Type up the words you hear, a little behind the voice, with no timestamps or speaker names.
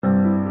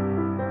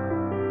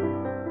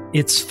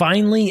It's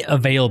finally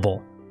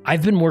available.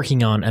 I've been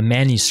working on a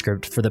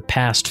manuscript for the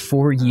past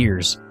 4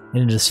 years,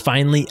 and it is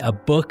finally a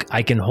book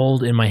I can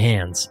hold in my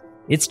hands.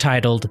 It's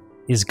titled,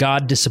 Is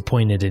God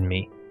Disappointed in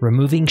Me?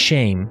 Removing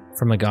Shame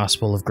from a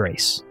Gospel of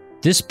Grace.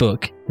 This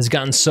book has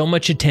gotten so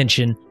much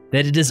attention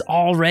that it is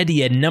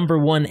already a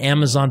 #1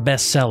 Amazon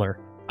bestseller.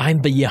 I'm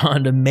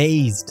beyond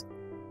amazed.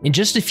 In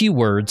just a few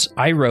words,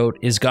 I wrote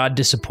Is God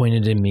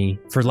Disappointed in Me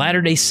for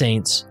Latter-day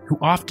Saints who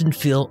often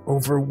feel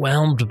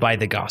overwhelmed by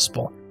the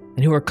gospel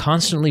and who are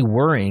constantly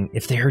worrying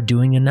if they are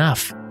doing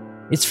enough.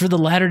 It's for the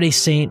Latter-day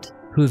Saint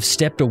who have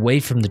stepped away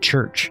from the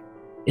church.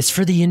 It's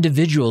for the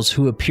individuals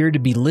who appear to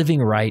be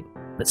living right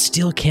but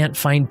still can't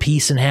find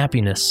peace and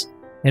happiness.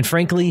 And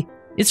frankly,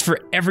 it's for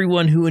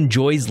everyone who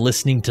enjoys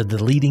listening to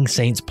the Leading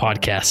Saints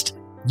podcast.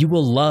 You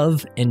will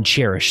love and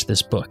cherish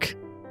this book.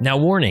 Now,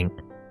 warning,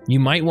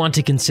 you might want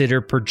to consider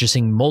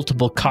purchasing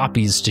multiple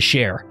copies to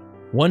share.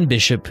 One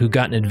bishop who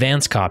got an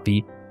advance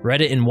copy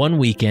read it in one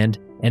weekend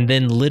and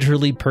then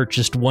literally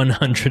purchased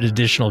 100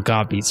 additional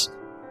copies.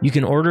 You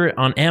can order it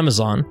on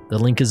Amazon, the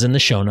link is in the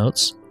show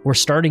notes, or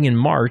starting in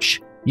March,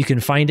 you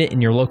can find it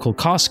in your local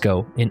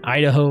Costco in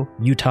Idaho,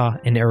 Utah,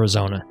 and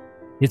Arizona.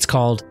 It's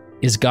called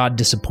Is God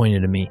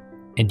Disappointed in Me?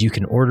 And you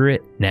can order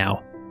it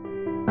now.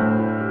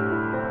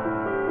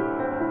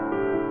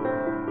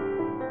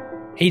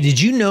 Hey, did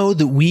you know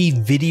that we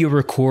video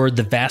record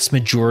the vast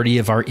majority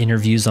of our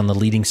interviews on the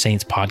Leading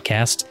Saints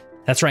podcast?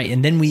 That's right,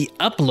 and then we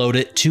upload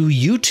it to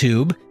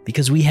YouTube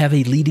because we have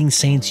a Leading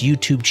Saints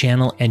YouTube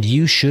channel and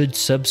you should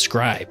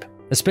subscribe.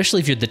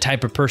 Especially if you're the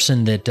type of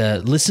person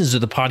that listens to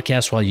the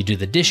podcast while you do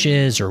the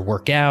dishes or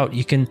work out,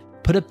 you can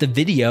put up the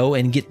video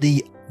and get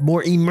the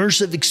more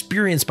immersive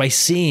experience by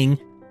seeing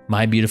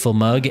my beautiful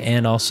mug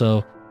and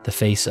also the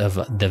face of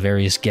the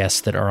various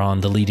guests that are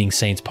on the Leading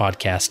Saints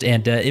podcast.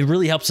 And it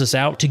really helps us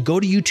out to go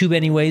to YouTube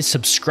anyways,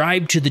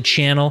 subscribe to the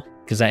channel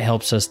because that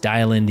helps us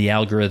dial in the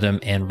algorithm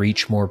and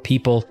reach more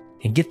people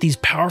and get these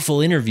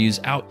powerful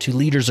interviews out to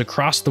leaders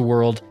across the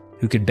world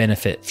who could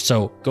benefit.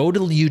 So go to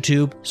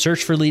YouTube,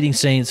 search for Leading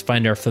Saints,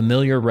 find our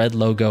familiar red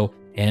logo,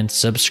 and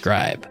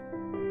subscribe.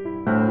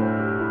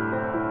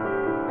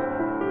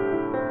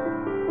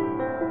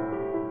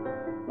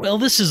 Well,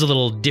 this is a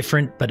little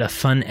different but a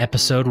fun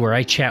episode where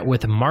I chat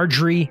with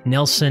Marjorie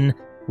Nelson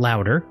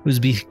Lowder, who's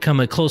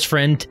become a close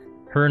friend.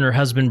 Her and her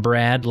husband,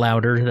 Brad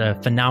Lowder,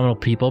 phenomenal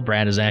people.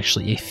 Brad is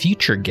actually a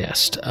future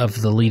guest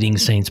of the Leading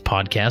Saints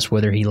podcast,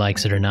 whether he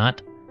likes it or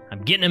not.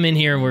 I'm getting him in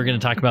here and we're going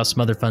to talk about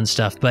some other fun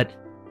stuff. But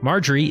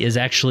Marjorie is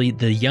actually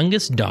the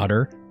youngest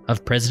daughter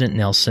of President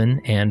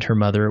Nelson, and her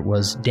mother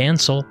was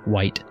Dantzel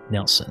White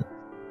Nelson.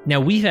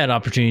 Now, we've had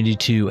opportunity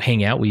to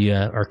hang out. We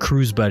are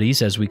cruise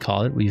buddies, as we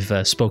call it. We've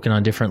spoken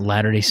on different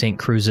Latter-day Saint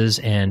cruises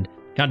and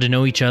got to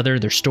know each other,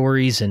 their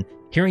stories, and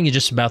hearing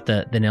just about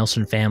the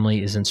Nelson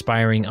family is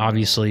inspiring.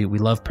 Obviously, we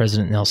love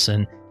President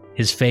Nelson,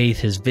 his faith,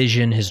 his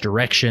vision, his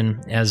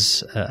direction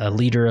as a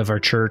leader of our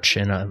church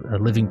and a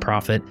living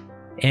prophet.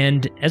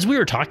 And as we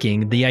were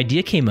talking, the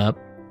idea came up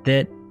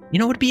that,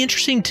 it would be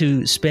interesting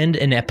to spend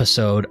an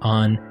episode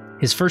on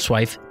his first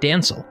wife,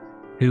 Dantzel,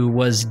 who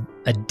was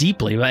a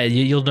deeply,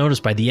 you'll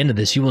notice by the end of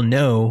this, you will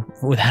know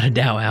without a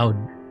doubt how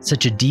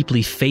such a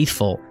deeply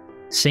faithful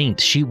saint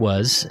she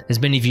was.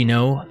 As many of you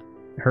know,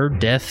 her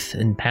death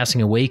and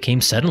passing away came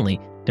suddenly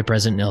to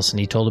President Nelson.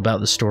 He told about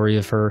the story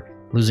of her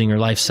losing her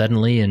life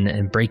suddenly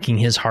and breaking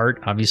his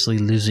heart, obviously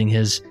losing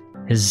his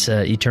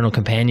eternal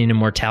companion in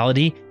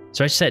mortality.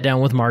 So I sat down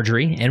with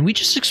Marjorie and we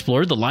just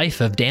explored the life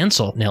of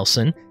Dantzel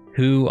Nelson,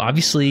 who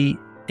obviously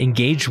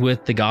engaged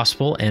with the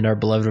gospel and our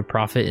beloved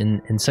prophet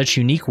in such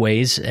unique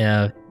ways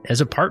as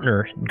a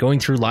partner, going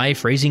through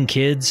life, raising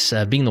kids,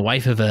 being the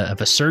wife of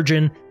a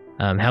surgeon,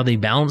 how they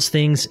balance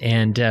things.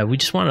 And we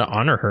just wanted to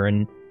honor her.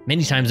 And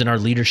many times in our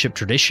leadership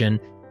tradition,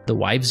 the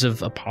wives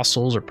of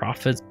apostles or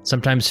prophets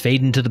sometimes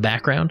fade into the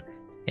background.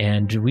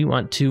 And we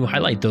want to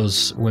highlight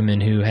those women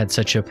who had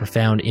such a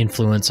profound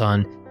influence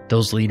on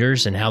those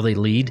leaders and how they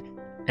lead.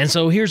 And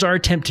so here's our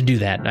attempt to do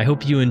that. I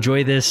hope you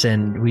enjoy this,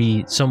 and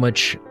we so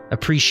much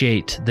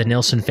appreciate the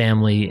Nelson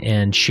family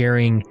and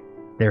sharing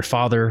their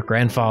father,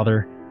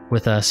 grandfather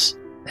with us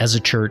as a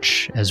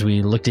church as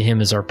we look to him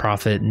as our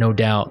prophet. No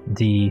doubt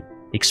the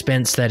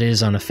expense that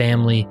is on a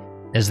family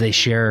as they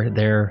share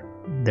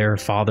their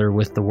father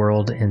with the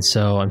world. And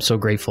so I'm so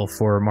grateful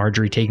for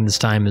Marjorie taking this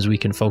time as we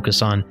can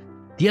focus on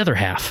the other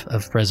half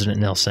of President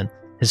Nelson,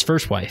 his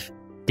first wife,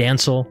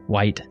 Dantzel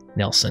White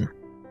Nelson.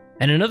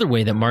 And another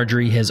way that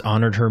Marjorie has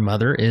honored her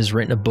mother is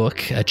written a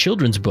book, a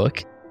children's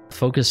book,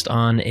 focused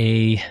on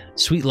a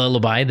sweet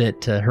lullaby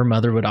that her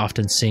mother would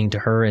often sing to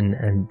her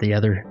and the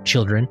other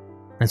children.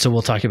 And so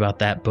we'll talk about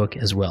that book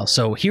as well.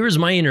 So here is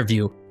my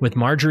interview with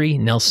Marjorie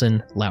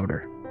Nelson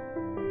Lowder.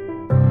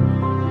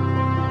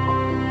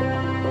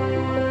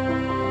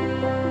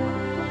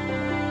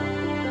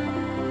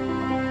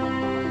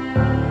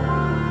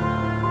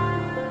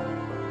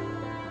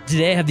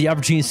 Today I have the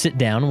opportunity to sit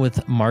down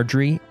with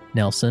Marjorie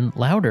Nelson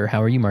Lowder.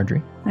 How are you,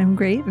 Marjorie? I'm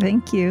great.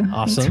 Thank you.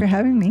 Awesome. Thanks for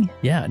having me.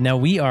 Yeah. Now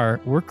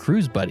we're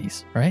cruise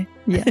buddies, right?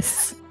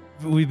 Yes.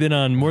 We've been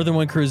on more than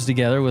one cruise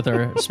together with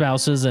our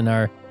spouses and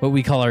our what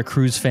we call our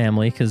cruise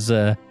family, because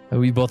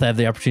we both have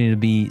the opportunity to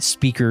be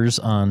speakers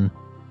on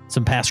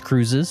some past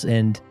cruises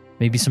and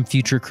maybe some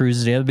future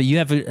cruises together. But you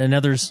have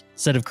another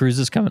set of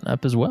cruises coming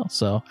up as well.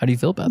 So how do you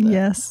feel about that?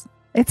 Yes,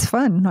 it's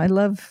fun. I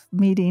love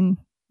meeting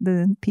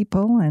the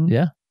people, and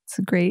it's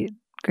a great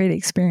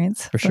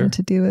experience for sure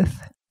to do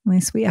with my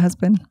sweet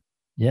husband.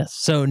 Yes.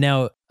 So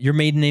now your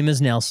maiden name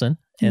is Nelson,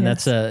 and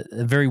that's a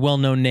very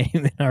well-known name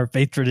in our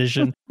faith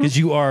tradition because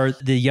you are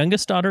the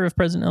youngest daughter of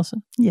President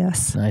Nelson.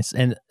 Yes. Nice.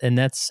 And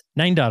that's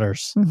 9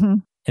 daughters. Mm-hmm.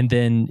 And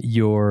then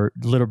your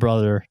little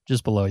brother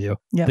just below you,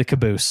 the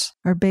caboose.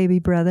 Our baby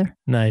brother.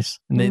 Nice.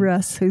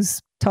 Russ,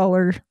 who's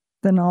taller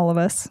than all of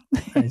us.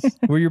 Nice.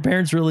 Were your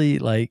parents really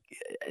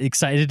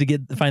excited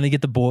to finally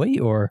get the boy,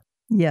 or?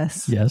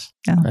 Yes. Yes.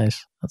 Yeah.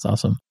 Nice. That's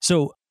awesome.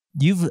 So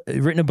you've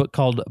written a book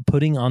called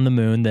Putting on the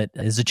Moon that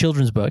is a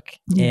children's book,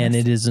 and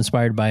it is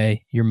inspired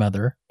by your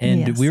mother.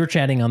 And we were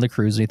chatting on the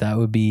cruise. We thought it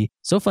would be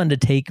so fun to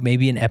take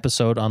maybe an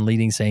episode on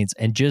leading saints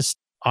and just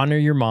honor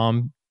your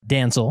mom,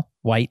 Dantzel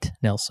White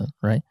Nelson,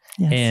 right?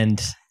 Yes.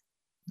 And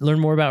learn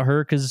more about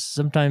her, because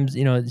sometimes,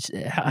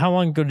 how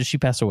long ago did she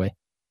pass away?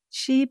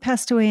 She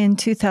passed away in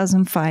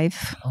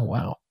 2005. Oh,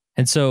 wow.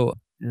 And so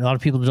a lot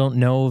of people don't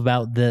know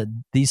about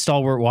these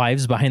stalwart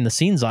wives behind the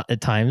scenes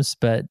at times,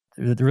 but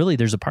really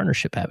there's a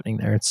partnership happening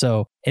there.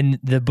 So in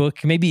the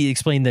book, maybe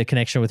explain the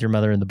connection with your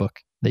mother in the book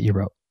that you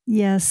wrote.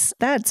 Yes,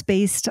 that's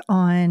based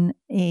on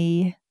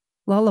a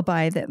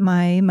lullaby that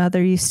my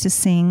mother used to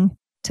sing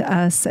to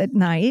us at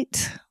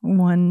night.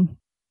 One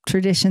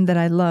tradition that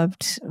I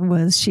loved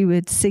was she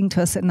would sing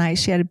to us at night.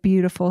 She had a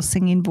beautiful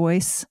singing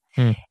voice,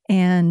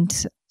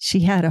 and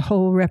she had a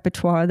whole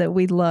repertoire that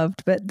we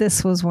loved, but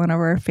this was one of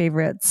our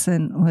favorites,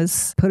 and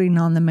was Putting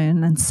on the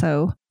Moon. And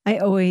so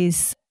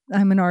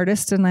I'm an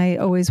artist, and I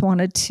always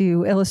wanted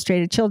to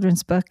illustrate a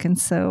children's book. And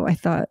so I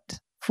thought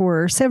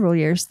for several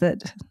years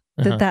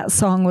that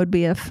song would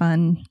be a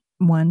fun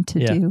one to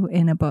do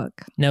in a book.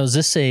 Now, is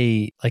this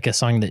a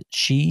song that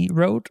she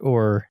wrote,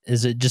 or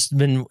is it just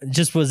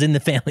was in the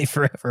family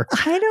forever?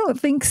 I don't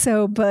think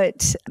so,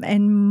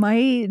 and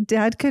my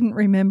dad couldn't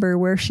remember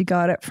where she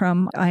got it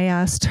from. I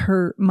asked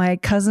my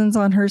cousins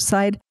on her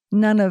side,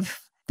 none of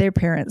their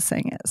parents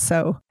sang it.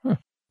 So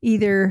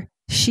either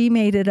she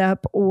made it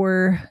up,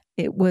 or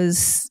it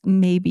was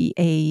maybe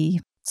a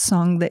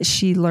song that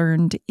she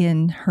learned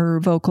in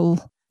her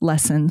vocal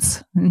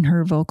lessons, in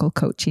her vocal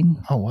coaching.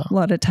 Oh, wow. A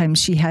lot of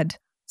times she had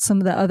some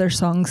of the other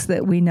songs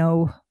that we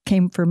know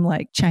came from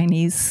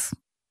Chinese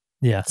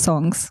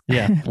songs.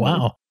 Yeah.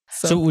 Wow.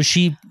 So was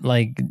she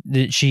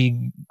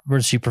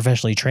was she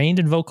professionally trained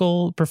in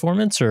vocal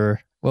performance, or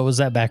what was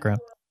that background?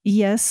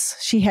 Yes,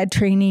 she had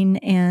training,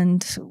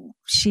 and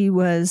she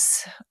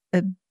was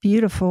a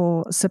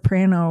beautiful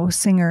soprano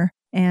singer,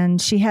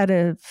 and she had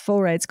a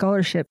full ride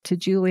scholarship to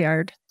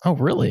Juilliard. Oh,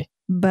 really?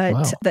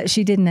 But that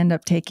she didn't end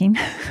up taking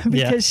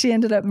because she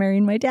ended up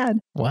marrying my dad.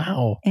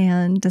 Wow.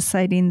 And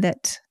deciding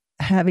that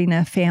having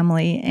a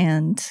family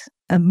and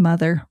a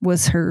mother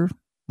was her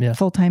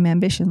full-time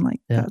ambition.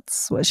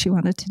 That's what she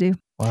wanted to do.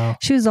 Wow.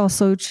 She was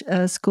also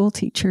a school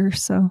teacher.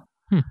 So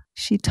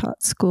she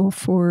taught school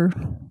for,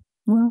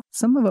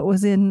 some of it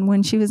was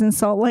when she was in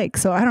Salt Lake.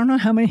 So I don't know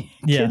how many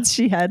kids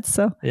she had.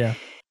 So that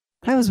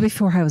was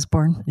before I was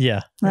born.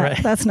 Yeah.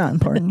 That's not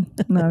important.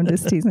 No, I'm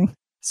just teasing.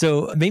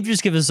 So maybe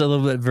just give us a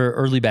little bit of her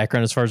early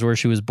background as far as where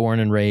she was born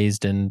and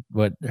raised and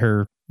what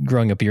her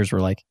growing up years were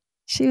like.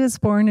 She was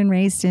born and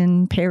raised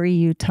in Perry,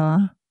 Utah,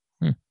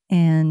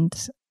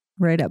 and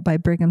right up by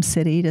Brigham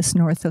City, just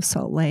north of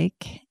Salt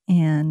Lake.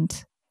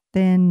 And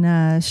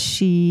then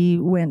she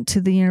went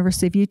to the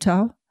University of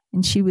Utah,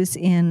 and she was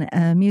in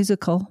a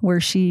musical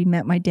where she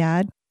met my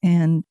dad,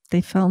 and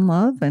they fell in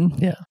love. And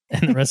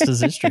the rest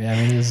is history. I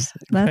mean,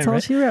 that's all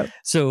she wrote.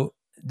 So,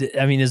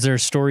 I mean, is there a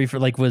story for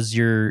was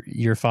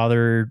your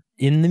father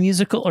in the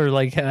musical, or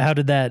how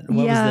did that,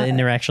 what was the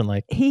interaction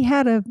like? He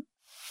had a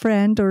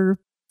friend or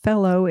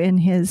fellow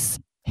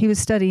he was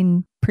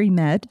studying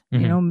pre-med,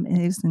 he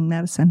was in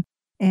medicine.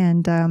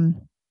 And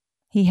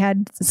he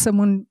had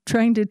someone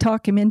trying to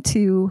talk him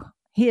into,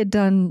 he had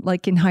done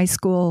in high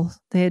school,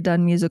 they had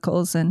done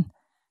musicals and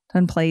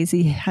done plays.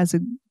 He has a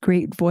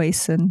great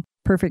voice and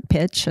perfect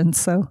pitch. And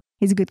so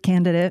he's a good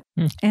candidate,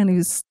 and he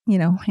was,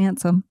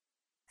 handsome.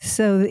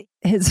 So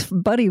his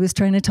buddy was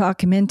trying to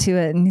talk him into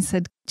it, and he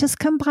said, just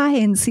come by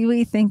and see what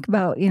you think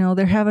about,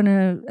 they're having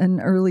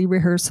an early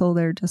rehearsal.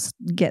 They're just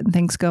getting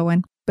things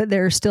going, but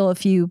there are still a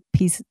few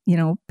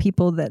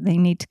people that they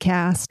need to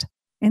cast.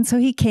 And so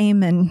he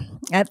came, and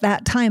at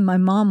that time, my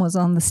mom was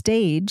on the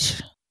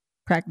stage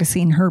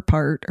practicing her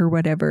part or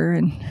whatever.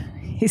 And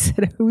he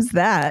said, who's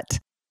that?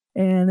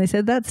 And they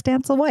said, that's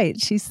Dantzel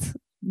White. She's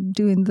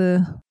doing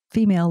the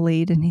female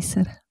lead. And he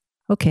said,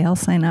 okay, I'll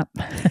sign up.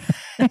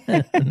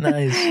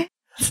 Nice.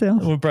 So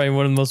probably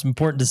one of the most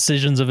important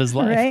decisions of his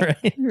life,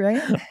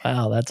 right?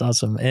 Wow, that's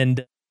awesome.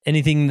 And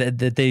anything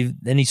that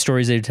any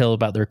stories they tell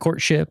about their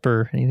courtship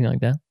or anything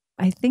like that?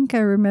 I think I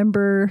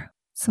remember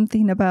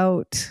something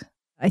about,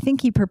 I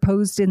think he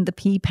proposed in the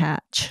pea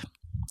patch.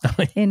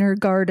 in her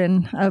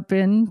garden up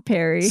in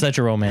Perry. Such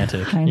a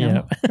romantic. I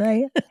know,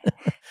 right?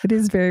 It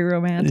is very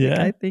romantic,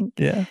 I think.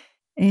 Yeah.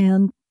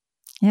 And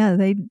yeah,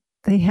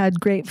 they had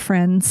great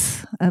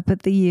friends up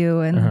at the U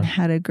and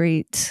had a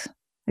great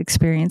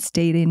experience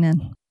dating.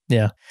 And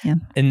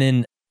And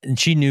then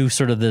she knew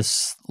sort of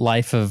this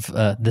life of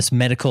this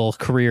medical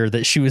career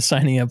that she was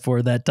signing up for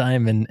at that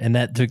time. And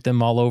that took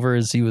them all over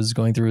as he was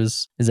going through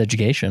his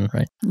education,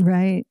 right?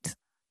 Right.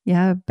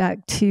 Yeah.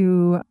 Back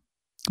to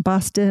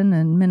Boston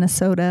and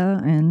Minnesota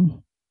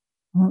and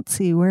let's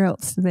see, where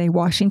else?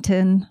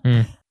 Washington.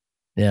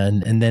 Yeah.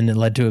 And then it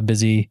led to a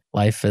busy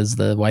life as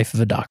the wife of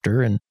a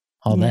doctor and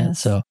all that.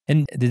 So,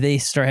 and did they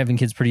start having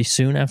kids pretty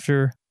soon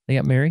after they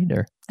got married,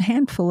 or a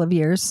handful of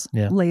years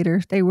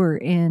later? They were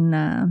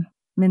in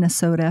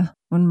Minnesota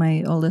when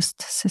my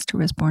oldest sister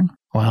was born.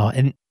 Wow.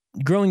 And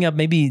growing up,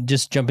 maybe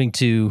just jumping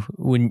to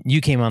when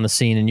you came on the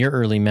scene and your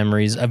early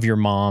memories of your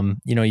mom,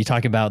 you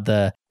talk about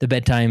the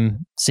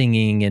bedtime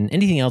singing and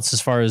anything else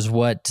as far as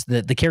what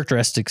the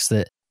characteristics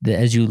that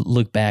as you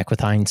look back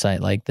with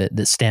hindsight, like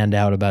that stand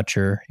out about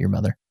your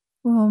mother.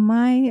 Well,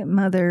 my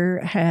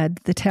mother had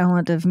the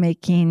talent of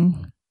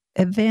making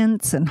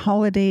events and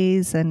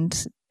holidays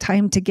and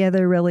time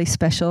together really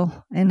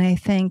special. And I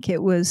think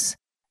it was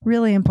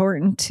really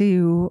important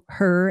to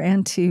her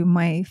and to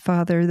my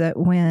father that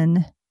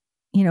when,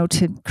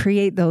 to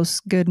create those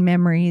good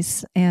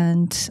memories.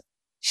 And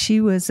she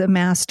was a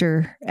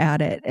master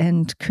at it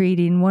and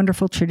creating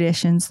wonderful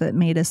traditions that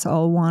made us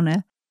all want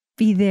to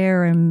be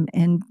there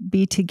and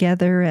be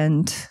together.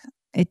 And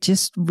it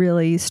just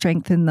really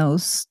strengthened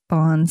those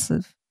bonds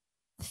of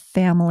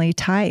family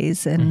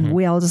ties. And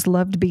we all just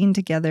loved being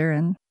together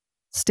and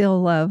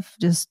still love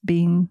just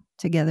being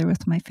together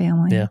with my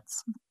family. Yeah.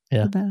 It's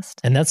the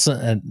best. And that's,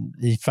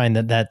 you find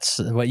that's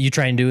what you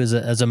try and do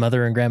as a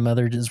mother and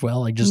grandmother as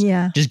well. Like just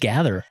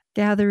gather.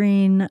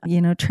 Gathering,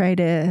 try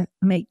to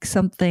make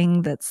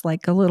something that's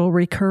like a little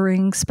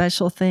recurring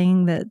special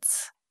thing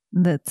that's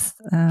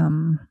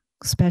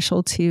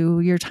special to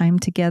your time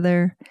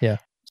together. Yeah.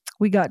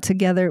 We got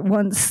together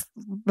once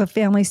the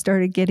family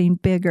started getting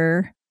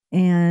bigger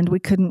and we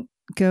couldn't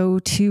go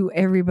to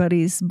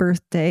everybody's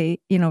birthday,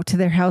 to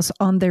their house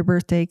on their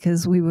birthday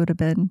because we would have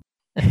been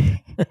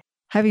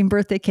having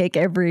birthday cake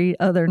every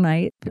other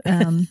night.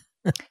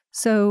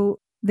 So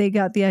they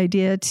got the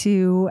idea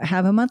to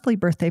have a monthly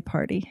birthday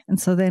party. And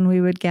so then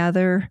we would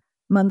gather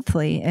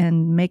monthly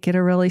and make it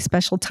a really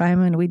special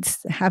time. And we'd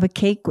have a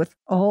cake with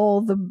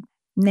all the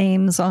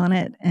names on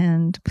it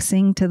and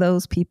sing to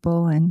those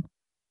people and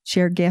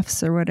share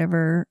gifts or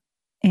whatever,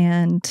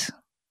 and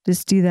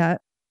just do that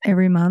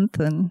every month.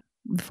 And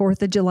the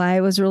 4th of July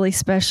was really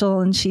special,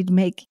 and she'd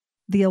make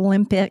the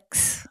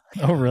Olympics.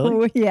 Oh,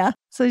 really? Yeah.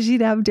 So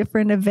she'd have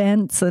different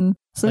events, and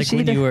so like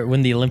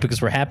when the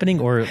Olympics were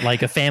happening, or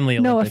like a family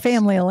Olympics? No, a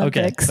family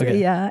Olympics.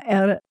 Okay. Yeah,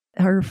 at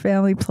her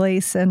family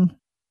place, and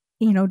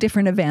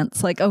different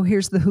events like,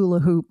 here's the hula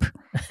hoop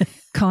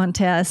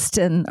contest,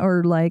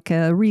 or like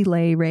a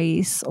relay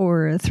race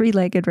or a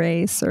 3-legged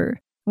race, or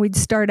we'd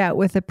start out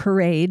with a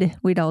parade.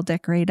 We'd all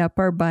decorate up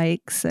our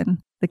bikes, and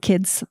the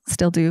kids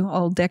still do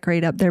all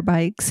decorate up their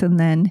bikes. And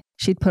then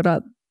she'd put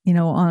up,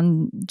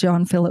 on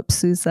John Philip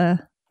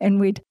Sousa, and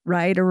we'd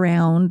ride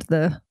around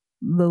the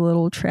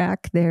little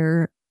track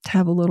there to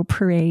have a little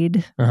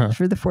parade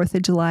for the 4th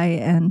of July.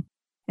 And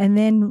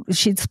then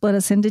she'd split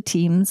us into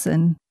teams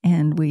and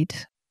we'd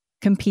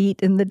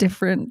compete in the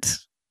different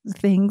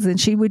things. And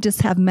she would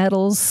just have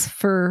medals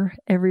for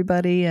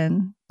everybody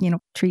and,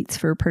 treats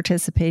for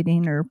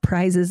participating or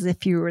prizes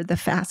if you were the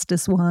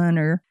fastest one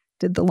or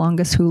did the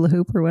longest hula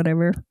hoop or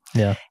whatever.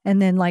 Yeah.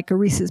 And then like a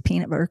Reese's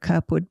peanut butter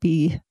cup would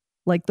be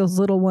like those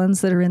little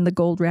ones that are in the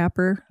gold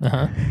wrapper.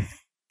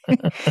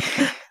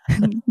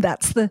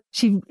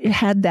 She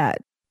had that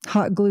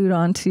hot glued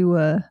onto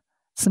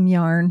some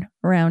yarn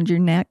around your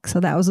neck. So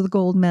that was the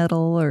gold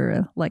medal,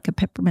 or like a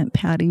peppermint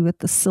patty with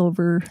the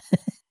silver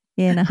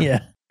in. Yeah.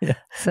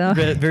 So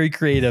very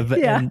creative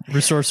and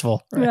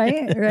resourceful. Right.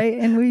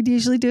 And we'd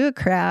usually do a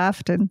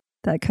craft and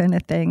that kind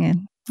of thing.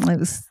 And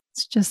it's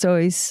just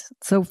always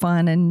so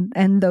fun.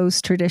 And those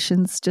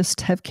traditions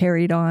just have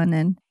carried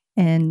on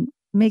and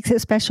makes it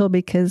special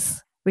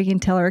because we can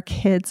tell our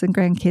kids and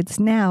grandkids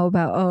now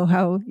about,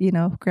 how,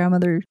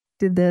 grandmother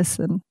did this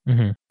and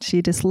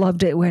she just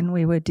loved it when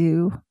we would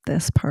do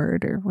this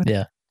part or whatever.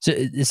 Yeah. So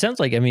it sounds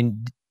like,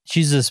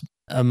 she's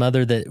a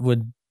mother that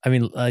would,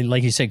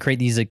 like you said, create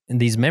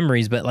these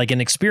memories, but like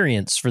an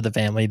experience for the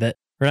family that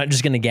we're not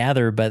just going to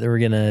gather, but we're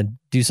going to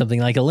do something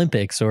like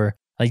Olympics, or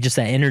like just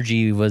that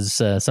energy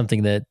was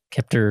something that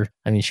kept her.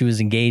 She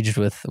was engaged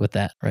with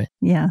that, right?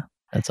 Yeah.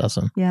 That's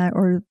awesome. Yeah.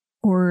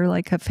 Or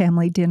like a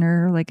family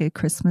dinner, like at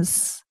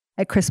Christmas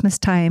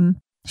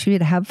time. She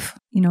would have,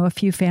 a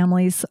few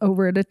families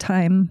over at a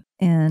time,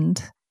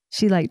 and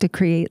she liked to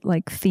create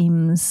like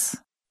themes.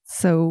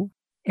 So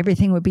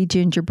everything would be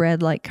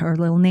gingerbread, like our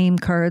little name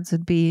cards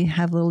would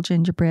have little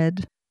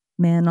gingerbread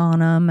men on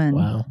them. And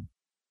wow.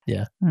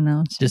 Yeah. I don't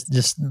know.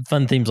 Just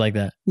fun themes like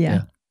that.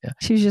 Yeah.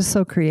 She was just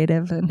so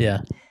creative. And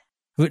yeah.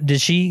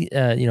 Did she,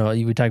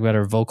 you would talk about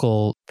her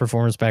vocal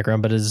performance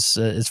background, but is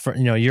for,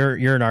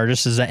 you're an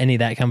artist. Does any of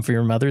that come from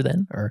your mother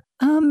then, or?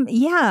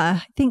 Yeah,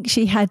 I think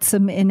she had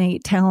some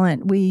innate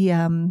talent. We,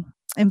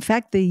 in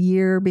fact, the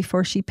year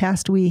before she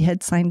passed, we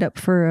had signed up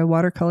for a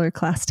watercolor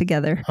class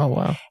together. Oh,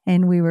 wow.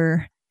 And we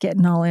were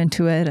getting all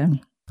into it. And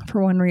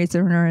for one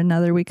reason or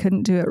another, we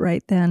couldn't do it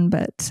right then.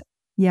 But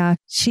yeah,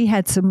 she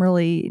had some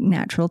really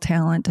natural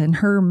talent. And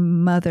her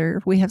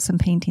mother, we have some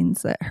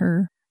paintings that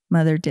her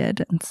mother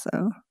did. And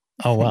so.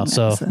 Oh, wow.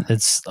 So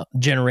it's a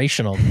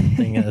generational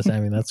thing. I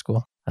mean, that's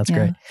cool. That's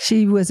great.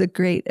 She was a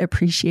great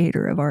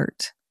appreciator of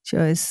art. She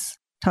always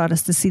taught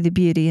us to see the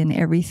beauty in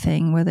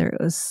everything, whether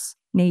it was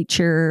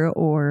nature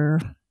or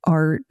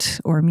art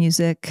or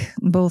music.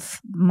 Both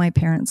my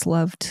parents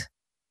loved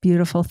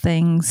beautiful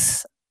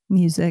things,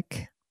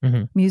 music,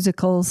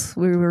 musicals.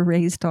 We were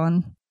raised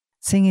on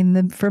singing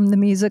them from the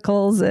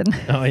musicals and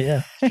oh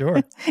yeah,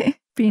 sure.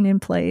 being in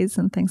plays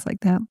and things like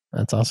that.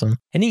 That's awesome.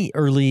 Any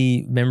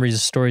early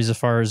memories, stories as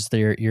far as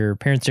your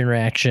parents'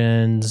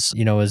 interactions,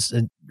 as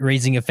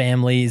raising a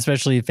family,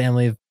 especially a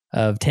family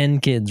of 10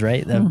 kids,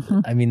 right?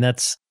 I mean,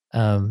 that's,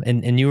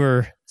 and you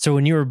were, so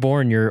when you were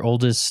born, your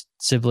oldest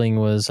sibling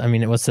was,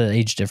 what's the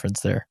age difference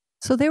there?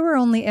 So there were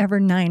only ever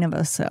 9 of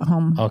us at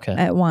home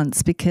at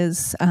once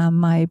because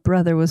my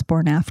brother was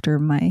born after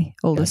my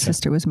oldest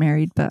sister was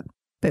married, but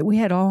we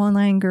had all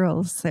 9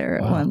 girls there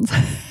at once.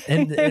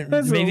 And it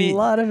was maybe a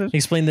lot of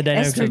explain the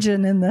dynamic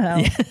estrogen in the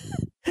house.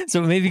 Yeah.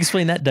 So maybe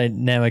explain that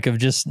dynamic of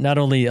just not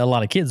only a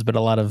lot of kids, but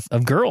a lot of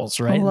girls,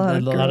 right? A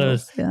lot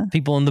of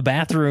people in the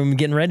bathroom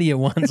getting ready at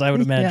once, I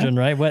would imagine,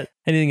 right?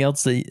 Anything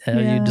else that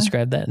you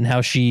described that and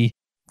how she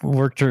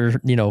worked her,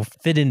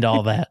 fit into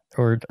all that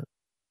or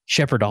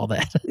shepherd all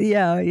that?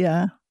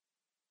 Yeah.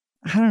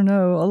 I don't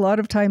know. A lot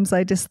of times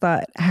I just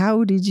thought,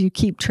 how did you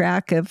keep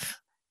track of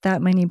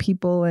that many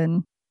people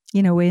and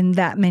in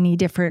that many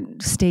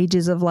different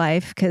stages of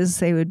life, because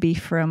they would be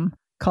from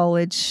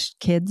college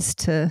kids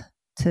to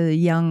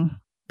young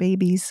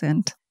babies.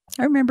 And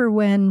I remember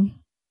when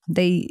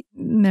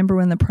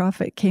the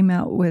prophet came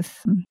out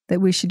with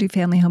that we should do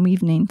family home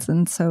evenings.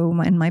 And so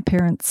my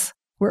parents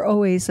were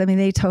always,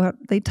 they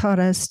taught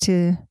us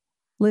to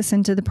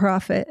listen to the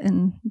prophet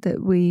and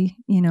that we,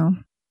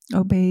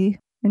 obey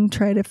and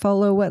try to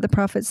follow what the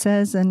prophet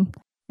says. And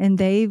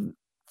they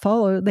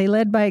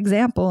led by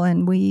example,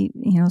 and we,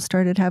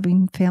 started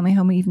having family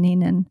home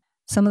evening, and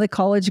some of the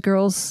college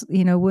girls,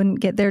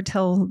 wouldn't get there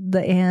till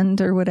the end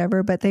or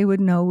whatever, but they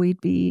would know we'd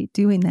be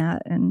doing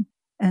that. And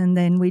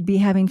then we'd be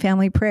having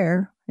family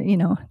prayer,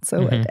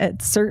 so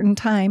at certain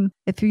time,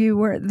 if you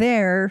weren't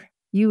there,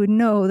 you would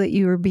know that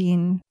you were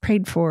being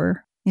prayed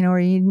for, or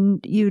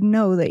you'd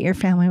know that your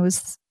family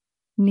was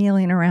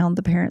kneeling around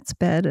the parents'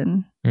 bed.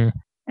 And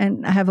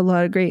I have a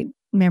lot of great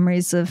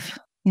memories of,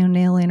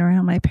 kneeling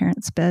around my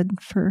parents' bed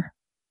for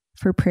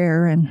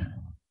prayer, and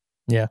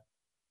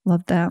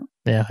love that.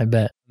 Yeah, I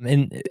bet.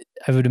 And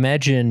I would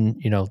imagine,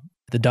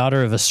 the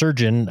daughter of a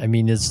surgeon,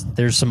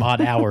 there's some odd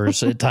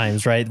hours at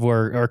times, right?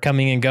 Or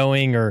coming and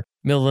going or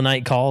middle of the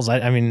night calls.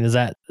 Is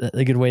that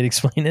a good way to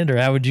explain it, or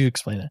how would you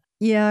explain it?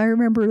 Yeah, I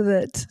remember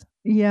that.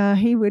 Yeah,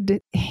 he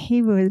would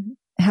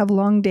have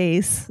long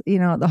days,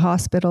 at the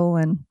hospital,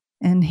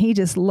 and he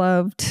just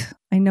loved,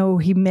 I know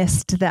he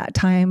missed that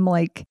time,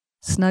 like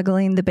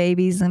snuggling the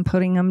babies and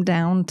putting them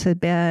down to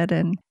bed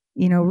and,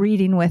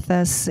 reading with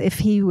us. If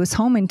he was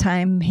home in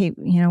time,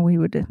 we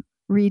would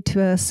read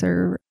to us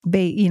or,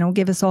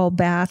 give us all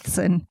baths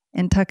and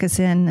tuck us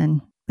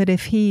in. But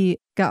if he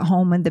got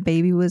home and the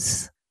baby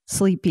was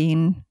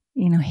sleeping,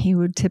 he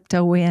would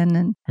tiptoe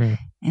in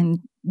and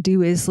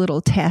do his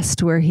little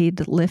test where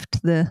he'd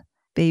lift the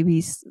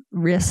baby's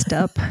wrist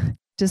up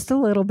just a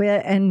little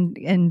bit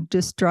and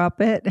just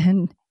drop it.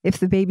 And if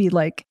the baby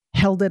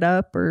held it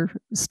up or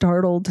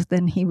startled,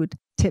 then he would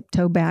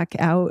tiptoe back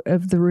out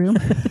of the room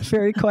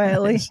very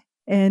quietly. Nice.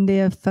 And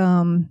if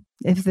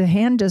the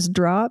hand just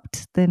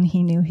dropped, then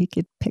he knew he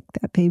could pick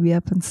that baby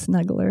up and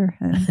snuggle her.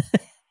 And,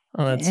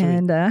 oh, that's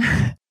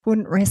sweet.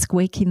 Wouldn't risk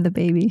waking the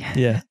baby.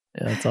 Yeah,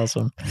 that's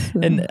awesome.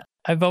 And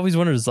I've always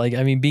wondered,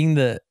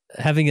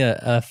 having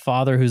a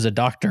father who's a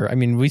doctor.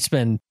 We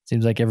seems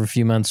like every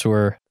few months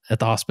we're at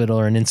the hospital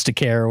or in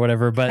Instacare or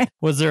whatever, but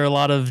was there a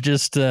lot of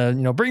just,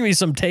 bring me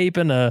some tape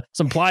and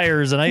some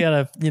pliers and I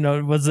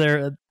gotta, was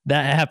there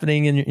that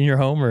happening in your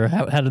home, or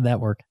how did that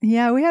work?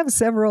 Yeah, we have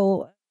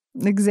several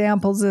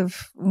examples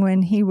of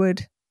when he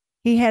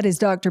had his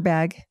doctor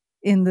bag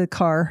in the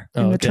car,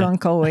 in the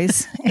trunk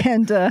always.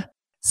 And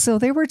so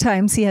there were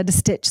times he had to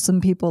stitch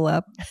some people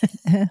up.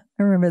 I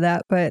remember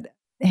that, but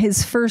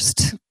his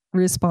first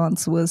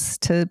response was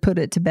to put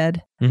it to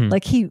bed.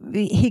 Like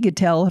he could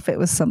tell if it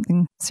was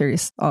something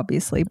serious,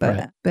 obviously,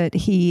 but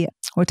he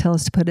would tell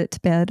us to put it to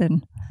bed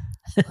and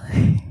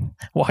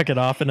walk it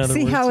off. In other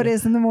words, see how it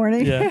is in the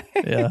morning. Yeah,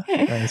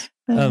 nice.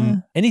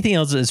 Anything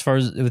else as far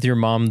as with your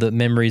mom, the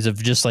memories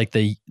of just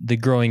the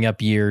growing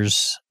up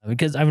years?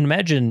 Because I would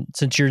imagine,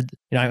 since you're,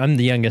 I'm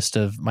the youngest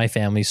of my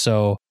family,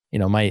 so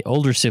my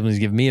older siblings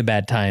give me a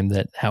bad time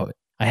that how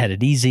I had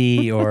it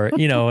easy, or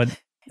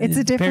It's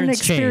a different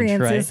experience,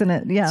 change, right? isn't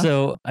it? Yeah.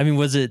 So, I mean,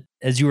 was it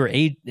as you were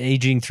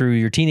aging through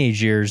your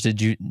teenage years,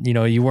 did you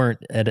weren't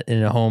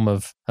in a home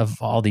of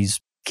all these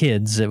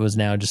kids. It was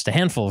now just a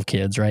handful of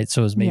kids, right?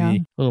 So it was maybe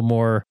a little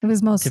more It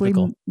was mostly,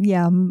 typical.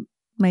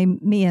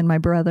 me and my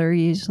brother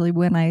usually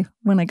when I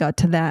got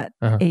to that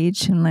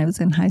age and I was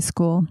in high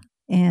school.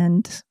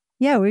 And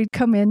we'd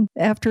come in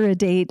after a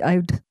date.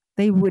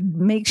 They would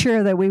make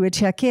sure that we would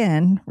check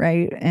in,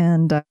 right?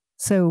 And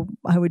so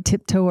I would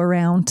tiptoe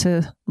around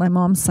to my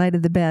mom's side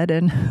of the bed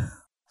and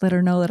let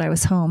her know that I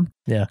was home.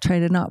 Yeah. Try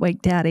to not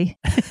wake Daddy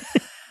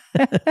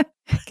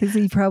because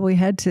he probably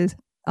had to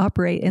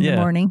operate in the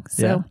morning.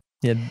 So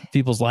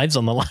people's lives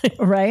on the line.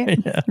 Right.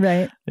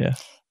 Right. Yeah.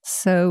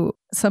 So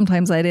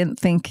sometimes I didn't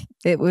think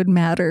it would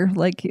matter,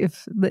 like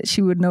that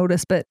she would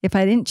notice. But if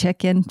I didn't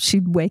check in,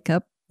 she'd wake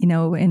up,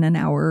 in an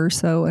hour or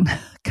so and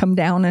come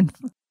down and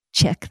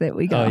check that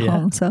we got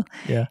home. So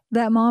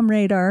that mom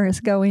radar is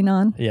going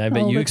on. Yeah, I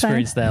bet you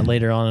experienced that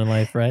later on in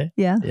life, right?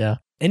 Yeah. Yeah.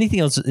 Anything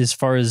else as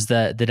far as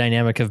the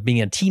dynamic of being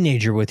a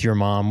teenager with your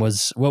mom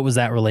what was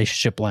that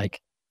relationship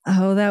like?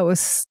 Oh,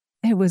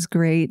 it was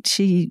great.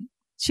 She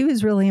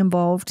was really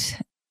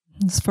involved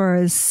as far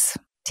as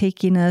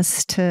taking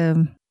us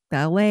to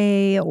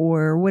ballet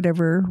or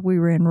whatever we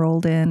were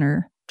enrolled in,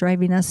 or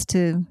driving us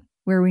to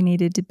where we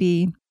needed to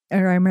be.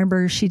 Or I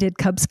remember she did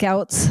Cub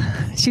Scouts.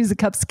 She was a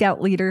Cub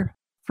Scout leader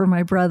for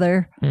my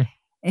brother.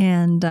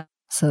 And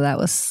so that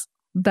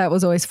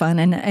was always fun.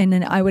 And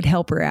then I would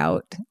help her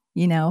out,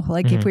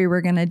 if we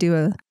were going to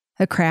do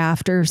a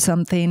craft or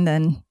something,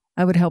 then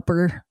I would help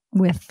her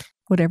with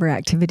whatever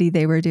activity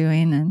they were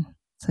doing. And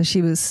so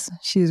she was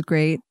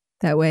great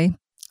that way.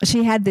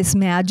 She had this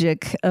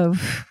magic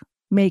of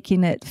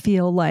making it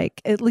feel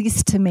like, at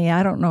least to me,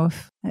 I don't know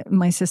if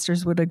my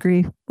sisters would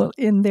agree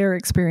in their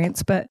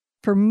experience, but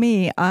for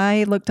me,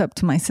 I looked up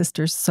to my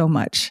sisters so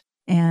much.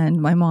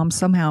 And my mom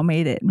somehow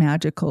made it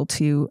magical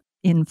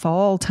in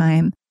fall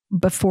time,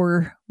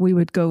 before we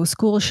would go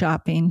school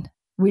shopping,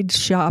 we'd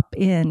shop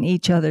in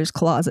each other's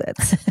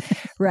closets,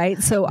 right?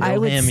 So I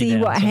would see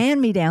what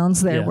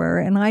hand-me-downs there were.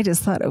 And I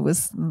just thought it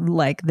was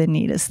like the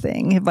neatest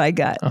thing if I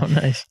got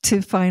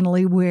to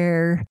finally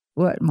wear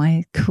what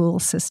my cool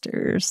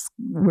sisters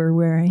were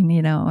wearing,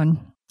 And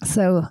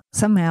so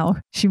somehow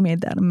she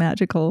made that a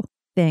magical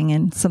thing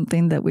and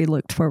something that we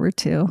looked forward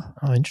to.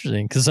 Oh,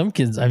 interesting. Because some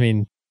kids,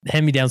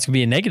 hand-me-downs can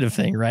be a negative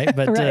thing, right?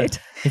 But right.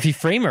 If you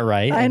frame it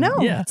right. I know.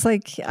 Yeah. It's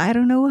like, I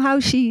don't know how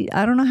she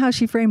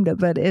framed it,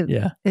 but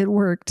it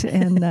worked.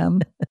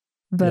 And,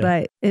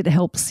 but it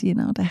helps,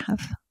 to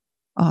have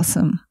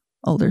awesome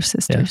older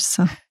sisters.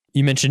 So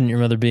you mentioned your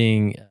mother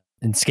being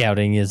in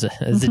scouting as a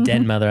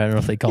den mother. I don't know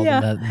if they called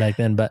them that back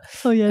then, but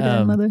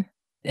den mother.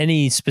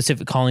 Any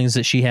specific callings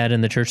that she had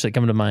in the church that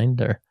come to mind,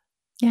 or?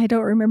 Yeah, I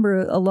don't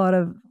remember a lot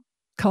of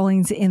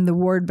callings in the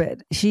ward,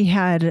 but she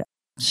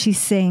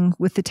sang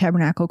with the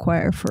Tabernacle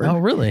Choir for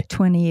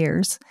 20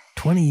 years.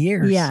 20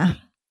 years? Yeah.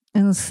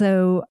 And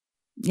so,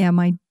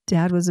 my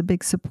dad was a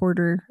big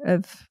supporter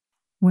of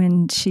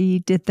when she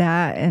did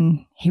that,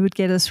 and he would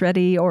get us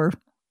ready, or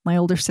my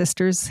older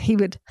sisters, he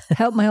would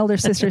help my older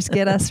sisters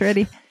get us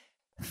ready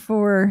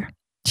for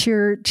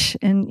church.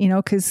 And,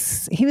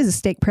 because he was a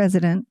stake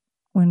president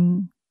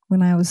when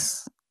I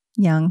was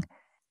young.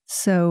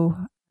 So.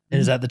 And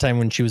is that the time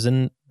when she was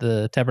in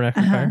the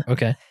Tabernacle Choir?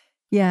 Okay.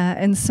 Yeah.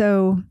 And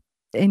so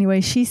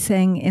anyway, she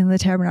sang in the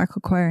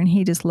Tabernacle Choir, and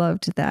he just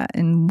loved that.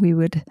 And we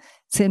would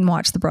sit and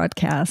watch the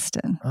broadcast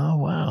and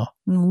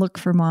and look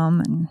for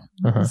Mom. And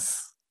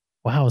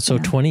wow. So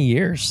 20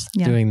 years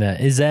doing that.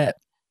 Is that,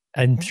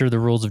 I'm sure the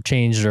rules have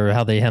changed or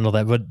how they handle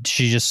that, but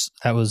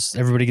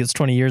everybody gets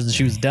 20 years and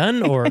she was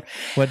done, or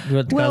what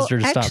caused her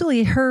to stop?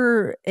 Actually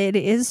it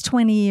is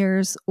 20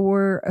 years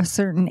or a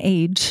certain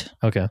age.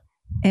 Okay.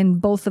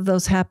 And both of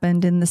those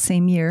happened in the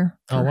same year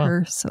for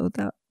her.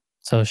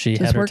 So she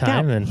had her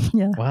time and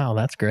wow,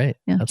 that's great.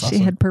 Yeah, that's she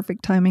awesome. had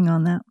perfect timing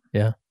on that.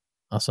 Yeah.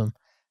 Awesome.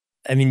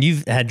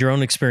 You've had your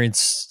own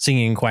experience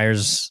singing in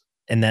choirs,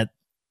 and that,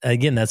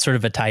 again, that's sort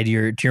of a tie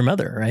to your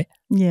mother, right?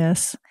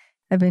 Yes.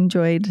 I've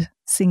enjoyed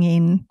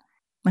singing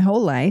my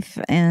whole life,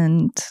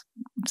 and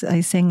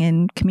I sang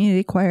in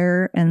community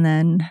choir and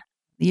then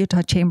the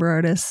Utah Chamber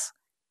Artists.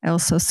 I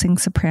also sing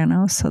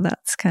soprano, so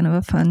that's kind of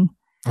a fun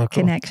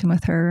connection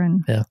with her.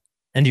 And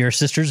And your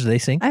sisters, do they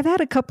sing? I've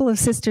had a couple of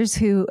sisters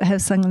who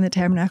have sung in the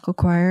Tabernacle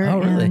Choir. Oh,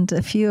 really? And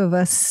a few of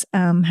us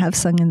have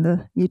sung in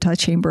the Utah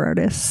Chamber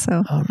Artists.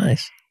 So,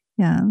 nice.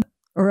 Yeah.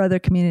 Or other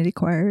community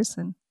choirs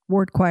and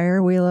ward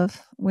choir. We love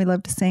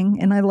to sing.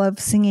 And I love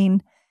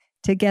singing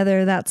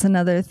together. That's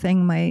another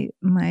thing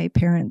my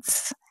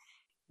parents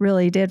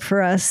really did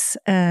for us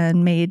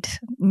and made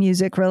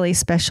music really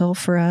special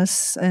for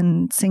us,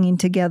 and singing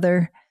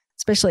together,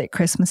 especially at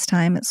Christmas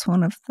time. It's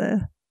one of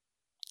the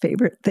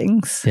favorite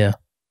things. Yeah.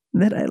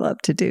 That I love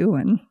to do,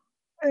 and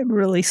I have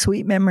really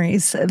sweet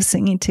memories of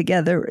singing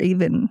together,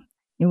 even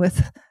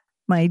with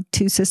my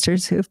two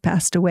sisters who have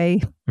passed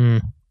away.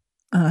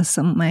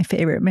 Some of my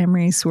favorite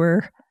memories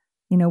were,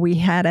 we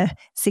had a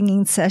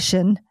singing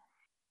session.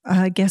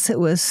 I guess it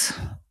was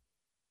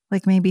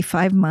like maybe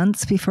 5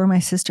 months before my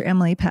sister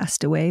Emily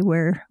passed away,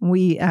 where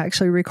we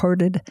actually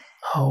recorded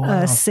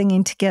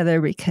singing together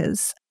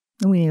because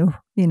we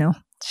knew,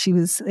 she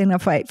was in a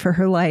fight for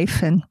her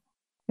life, and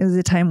it was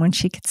a time when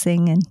she could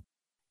sing.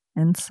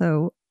 And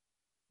so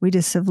we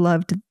just have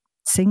loved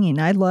singing.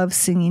 I love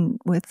singing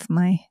with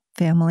my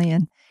family.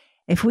 And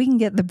if we can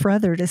get the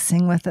brother to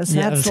sing with us,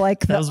 that's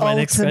like the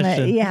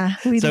ultimate. Yeah,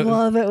 we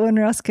love it when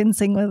Russ can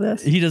sing with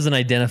us. He doesn't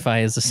identify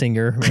as a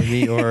singer,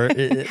 maybe, or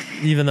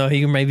even though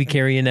he can maybe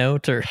carry a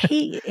note, or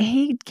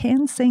he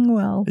can sing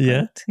well.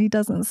 Yeah, but he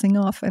doesn't sing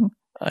often.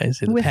 I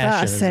see the with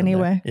passion us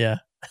anyway. Yeah.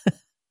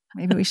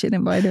 Maybe we should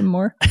invite him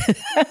more.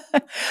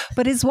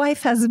 But his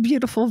wife has a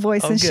beautiful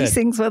voice, and she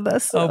sings with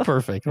us. So. Oh,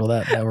 perfect. Well,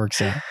 that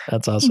works out.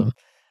 That's awesome.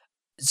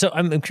 So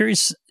I'm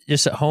curious,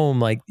 just at home,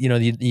 like,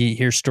 you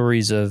hear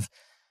stories of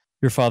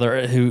your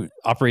father who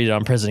operated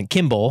on President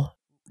Kimball.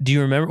 Do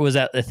you remember, was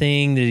that a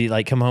thing? Did he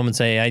like come home and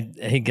say,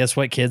 hey, guess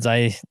what, kids,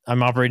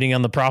 I'm operating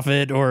on the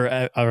Prophet?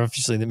 Or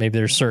obviously that maybe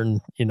there's certain,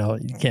 you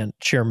can't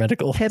share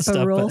medical HIPAA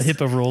stuff, rules. But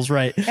HIPAA rules,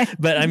 right.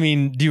 But I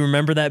mean, do you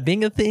remember that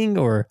being a thing,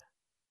 or?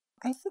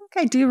 I think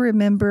I do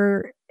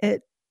remember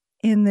it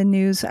in the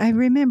news. I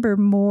remember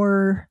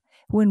more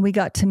when we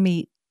got to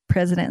meet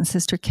President and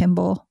Sister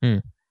Kimball.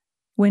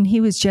 When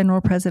he was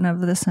general president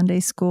of the Sunday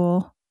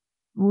school,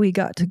 we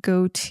got to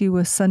go to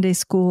a Sunday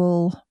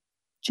school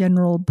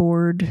general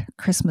board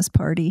Christmas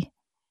party.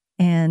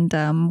 And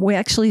we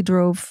actually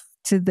drove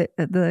to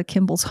the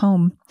Kimball's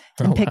home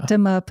and picked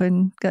him up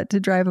and got to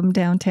drive him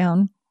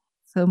downtown.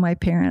 So my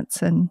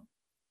parents, and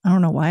I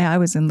don't know why I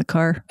was in the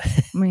car.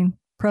 I mean,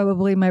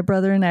 probably my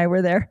brother and I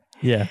were there.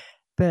 Yeah.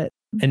 But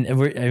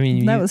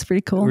that was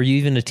pretty cool. Were you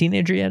even a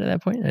teenager yet at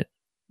that point?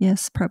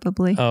 Yes,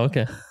 probably. Oh,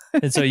 okay.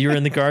 And so you were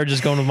in the car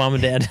just going with mom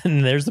and dad,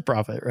 and there's the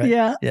Prophet, right?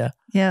 Yeah. Yeah.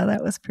 Yeah,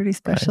 that was pretty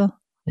special.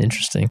 Right.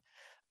 Interesting.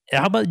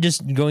 How about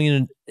just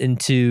going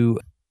into,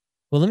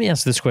 well, let me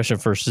ask this question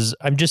first.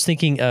 I'm just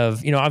thinking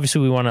of, obviously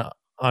we want to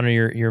honor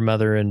your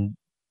mother, and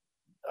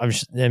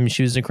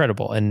she was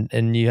incredible,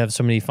 and you have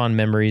so many fond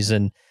memories,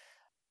 and,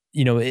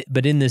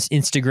 but in this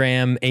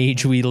Instagram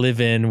age we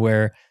live in,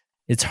 where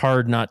it's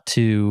hard not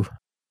to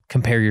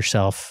compare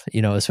yourself,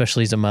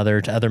 especially as a mother,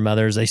 to other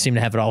mothers. They seem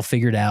to have it all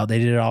figured out. They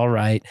did it all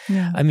right.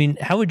 Yeah. I mean,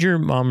 how would your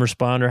mom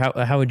respond, or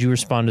how would you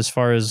respond as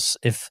far as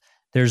if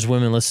there's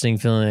women listening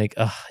feeling like,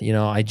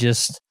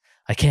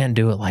 I can't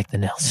do it like the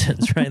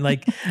Nelsons, right?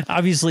 Like,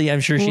 obviously,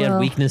 I'm sure she had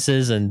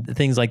weaknesses and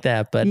things like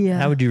that, but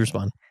how would you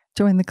respond?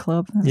 Join the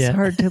club. It's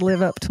hard to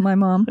live up to my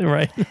mom.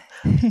 Right.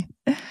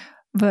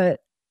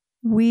 But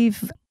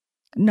we've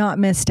not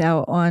missed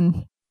out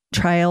on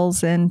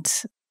trials and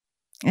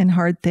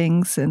hard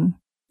things, and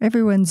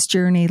everyone's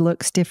journey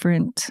looks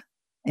different.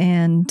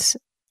 And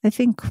I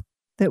think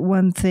that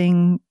one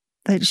thing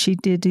that she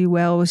did do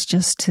well was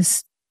just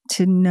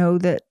to know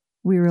that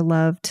we were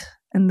loved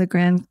and the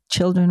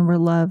grandchildren were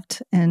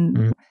loved.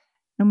 And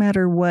no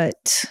matter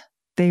what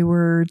they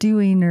were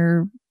doing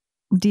or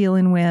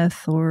dealing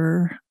with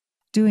or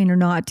doing or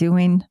not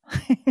doing,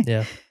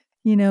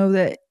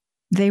 that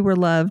they were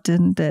loved,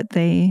 and that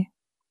they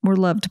were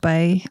loved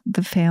by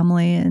the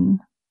family,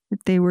 and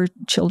that they were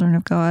children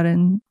of God.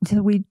 And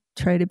we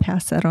try to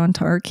pass that on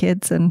to our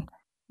kids. And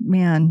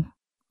man,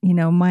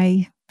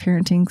 my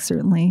parenting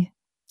certainly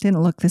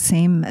didn't look the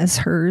same as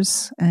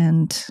hers.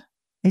 And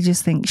I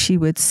just think she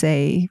would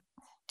say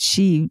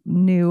she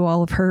knew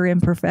all of her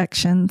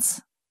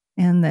imperfections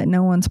and that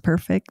no one's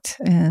perfect.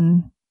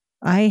 And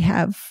I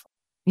have,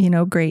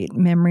 great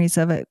memories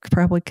of it,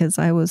 probably because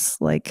I was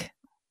like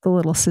the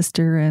little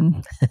sister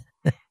and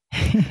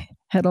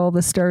had all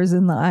the stars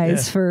in the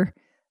eyes for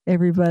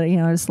everybody.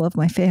 I just love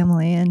my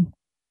family. And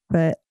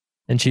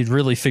she'd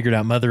really figured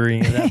out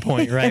mothering at that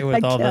point, right?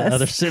 With all the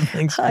other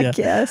siblings. I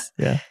guess.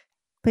 Yeah.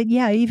 But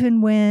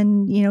even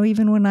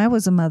when I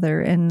was a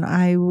mother and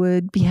I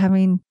would be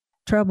having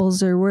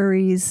troubles or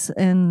worries,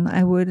 and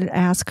I would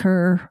ask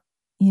her,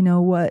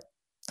 what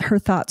her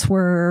thoughts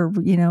were,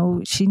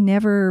 she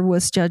never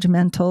was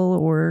judgmental,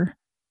 or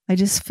I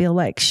just feel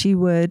like she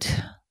would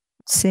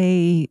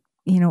say,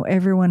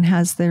 everyone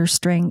has their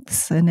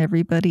strengths and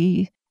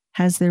everybody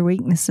has their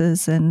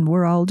weaknesses, and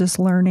we're all just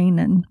learning,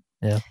 and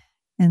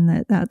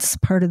that's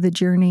part of the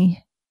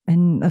journey.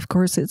 And of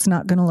course, it's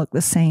not going to look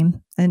the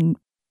same. And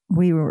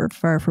we were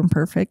far from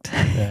perfect.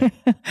 Yeah.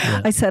 Yeah.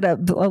 I set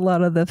up a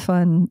lot of the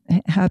fun,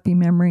 happy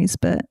memories,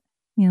 but,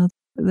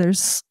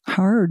 there's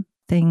hard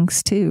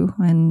things too.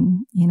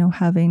 And,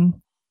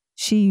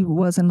 she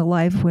wasn't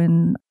alive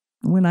when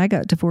I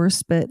got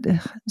divorced, but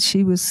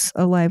she was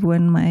alive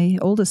when my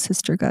oldest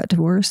sister got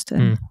divorced.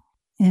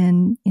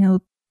 And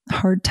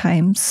hard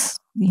times,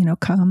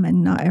 come,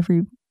 and not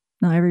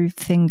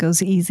everything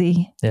goes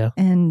easy. Yeah.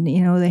 And,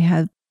 they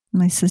had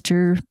my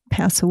sister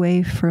pass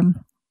away from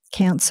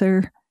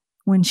cancer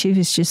when she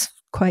was just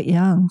quite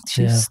young.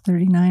 She was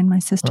 39, my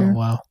sister. Oh,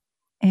 wow.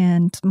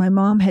 And my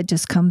mom had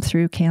just come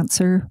through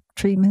cancer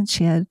treatment.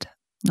 She had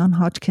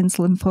non-Hodgkin's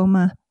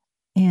lymphoma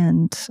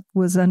and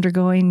was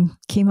undergoing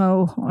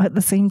chemo at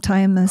the same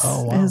time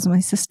as my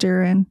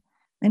sister. And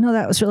I know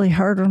that was really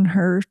hard on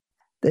her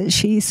that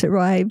she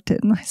survived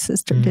and my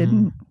sister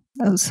didn't.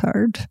 That was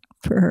hard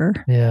for her.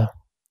 Yeah.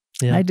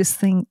 I just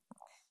think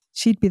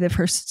she'd be the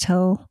first to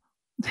tell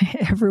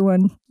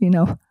everyone,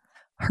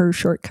 her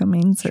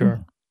shortcomings.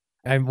 Sure.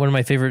 One of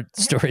my favorite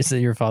stories that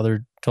your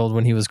father told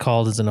when he was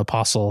called as an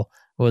apostle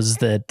was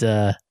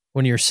that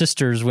when your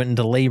sisters went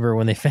into labor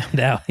when they found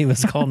out he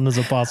was called as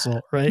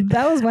apostle, right?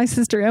 That was my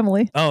sister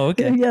Emily. Oh,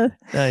 okay. Yeah.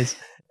 Nice.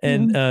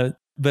 And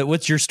but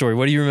what's your story?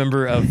 What do you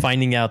remember of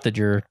finding out that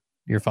your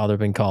father had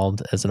been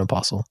called as an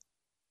apostle?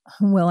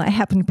 Well, I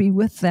happened to be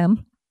with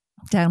them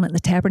down at the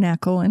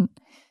tabernacle, and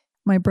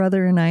my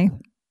brother and I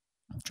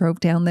drove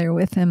down there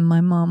with him.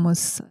 My mom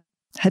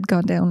had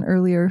gone down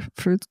earlier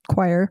for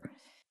choir,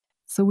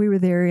 so we were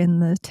there in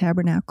the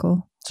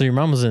tabernacle. So your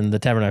mom was in the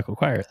tabernacle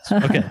choir.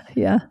 Okay.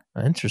 Yeah.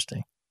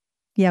 Interesting.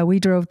 Yeah, we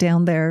drove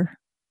down there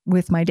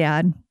with my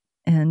dad,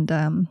 and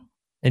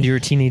you were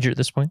a teenager at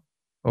this point?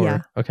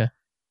 Yeah. Okay.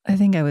 I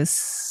think I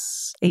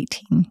was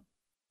 18.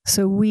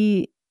 So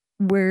we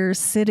were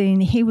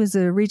sitting, he was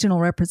a regional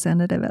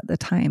representative at the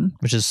time.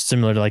 Which is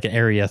similar to like an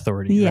area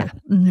authority. Yeah. Right?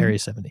 Mm-hmm. Area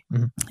 70.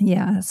 Mm-hmm.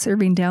 Yeah,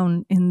 serving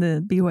down in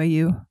the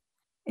BYU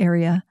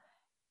area.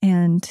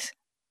 And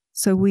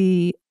so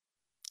we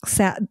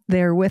sat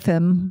there with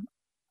him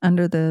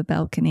under the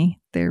balcony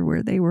there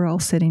where they were all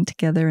sitting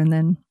together,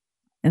 and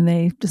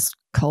they just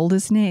called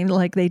his name,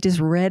 like they just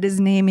read his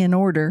name in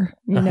order,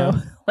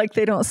 like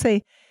they don't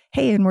say,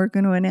 hey, and we're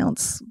going to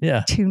announce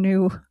two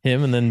new...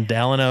 Him and then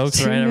Dallin Oaks,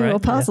 two right? new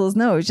apostles.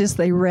 Yeah. No, it's just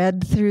they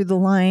read through the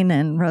line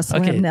and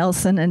Russell M.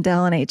 Nelson and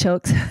Dallin H.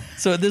 Oaks.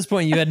 So at this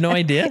point, you had no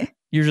idea?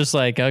 You're just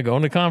like,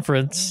 going to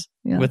conference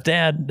with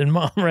dad and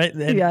mom, right?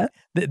 And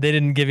they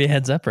didn't give you a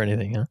heads up or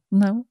anything, huh?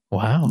 No.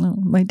 Wow. No,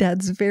 my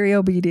dad's very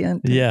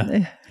obedient.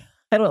 Yeah.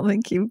 I don't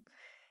think he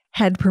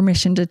had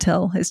permission to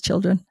tell his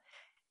children.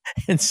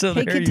 And so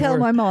he could tell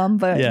my mom,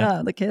 but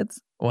not the kids.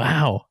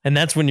 Wow. And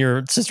that's when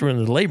your sister went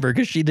into labor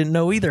because she didn't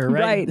know either,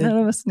 right? Right. None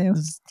of us knew.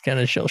 It's kind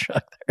of shell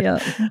shock there.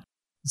 Yeah.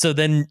 So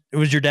then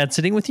was your dad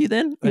sitting with you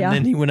then? And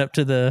then he went up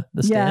to the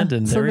stand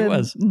and there he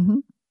was. Mm-hmm.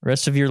 The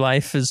rest of your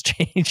life has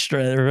changed,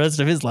 right? The rest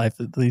of his life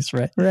at least,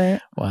 right? Right.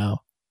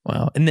 Wow.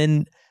 And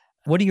then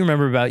what do you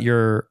remember about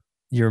your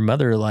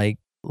mother, like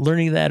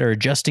learning that or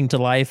adjusting to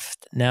life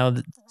now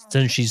that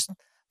since she's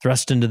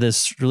thrust into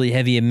this really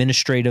heavy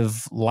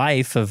administrative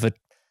life of a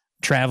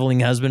traveling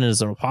husband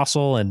as an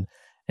apostle and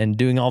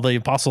doing all the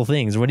apostle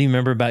things? What do you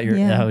remember about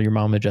how your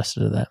mom adjusted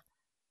to that?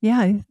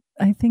 Yeah,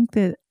 I think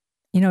that,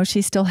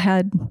 she still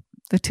had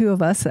the two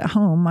of us at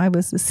home. I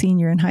was a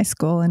senior in high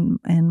school and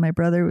my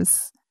brother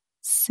was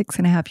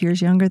 6.5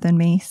 years younger than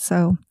me.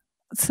 So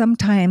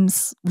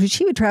sometimes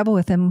she would travel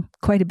with him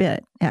quite a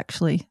bit,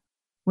 actually,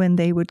 when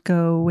he'd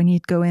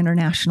go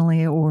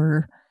internationally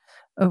or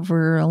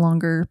over a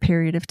longer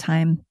period of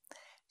time,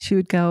 she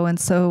would go. And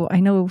so I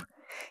know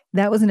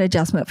that was an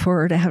adjustment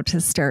for her to have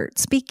to start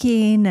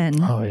speaking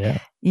and,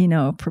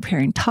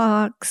 preparing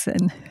talks.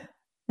 And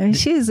I mean,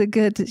 she was a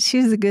good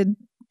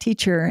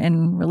teacher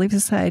in Relief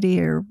Society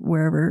or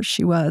wherever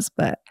she was,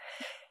 but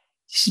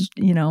she,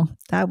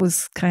 that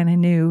was kind of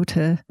new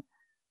to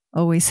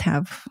always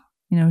have,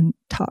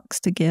 talks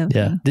to give.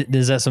 Yeah.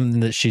 Is that something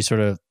that she sort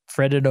of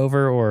fretted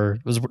over or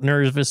was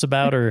nervous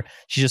about, or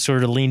she just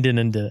sort of leaned in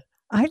and did it?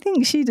 I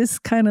think she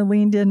just kind of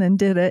leaned in and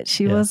did it.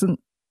 She wasn't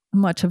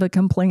much of a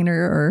complainer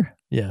or...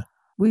 Yeah.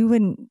 We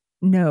wouldn't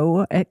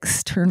know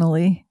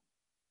externally.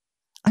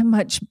 I'm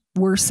much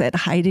worse at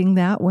hiding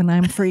that when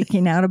I'm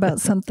freaking out about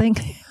something.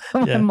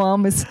 My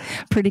mom is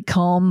pretty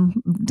calm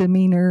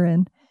demeanor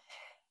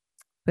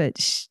but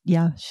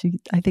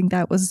I think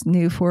that was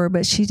new for her,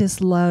 but she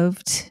just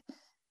loved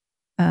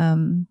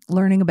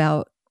learning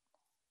about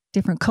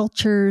different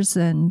cultures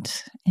and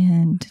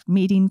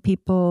meeting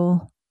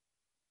people.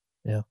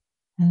 Yeah.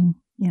 And,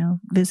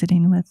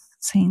 visiting with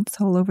saints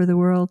all over the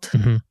world.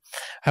 Mm-hmm.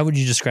 How would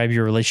you describe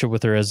your relationship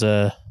with her as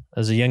a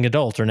young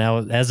adult or now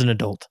as an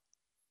adult?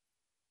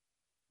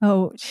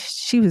 Oh,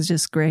 she was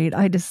just great.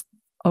 I just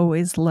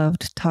always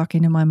loved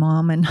talking to my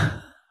mom. And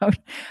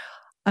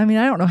I mean,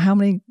 I don't know how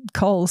many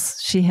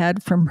calls she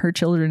had from her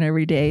children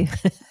every day,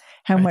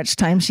 how much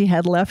time she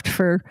had left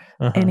for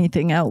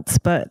anything else.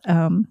 But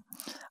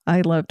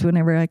I loved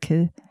whenever I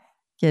could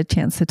get a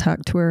chance to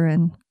talk to her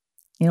and,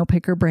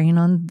 pick her brain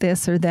on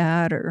this or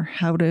that, or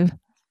how to,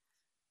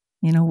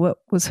 what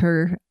was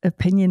her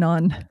opinion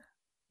on,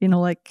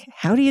 like,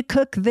 how do you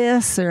cook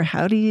this, or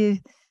how do you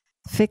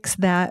fix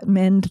that,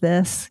 mend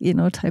this,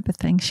 type of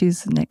thing.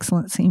 She's an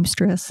excellent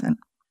seamstress. And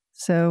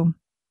so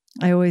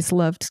I always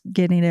loved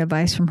getting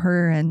advice from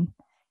her, and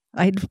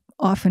I'd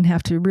often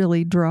have to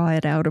really draw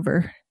it out of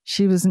her.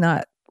 She was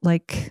not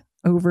like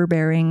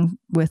overbearing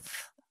with,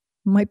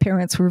 my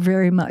parents were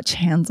very much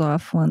hands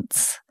off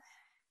once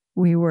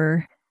we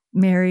were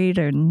married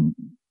and,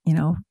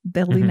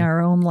 building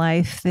our own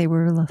life. They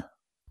were,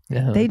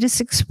 they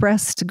just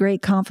expressed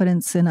great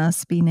confidence in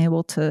us being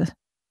able to,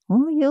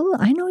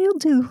 I know you'll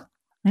do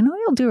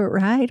it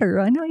right, or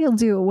I know you'll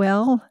do it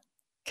well.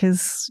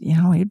 Cause,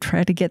 we'd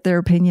try to get their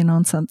opinion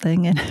on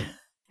something and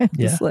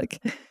just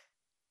like,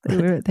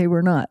 They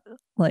were not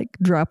like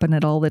dropping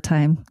it all the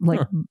time,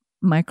 like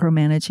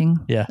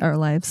micromanaging our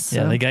lives. So.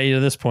 Yeah, they got you to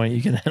this point.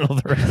 You can handle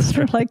the rest.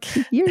 They're like,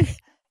 you're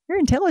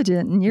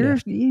intelligent and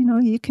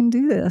you can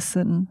do this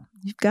and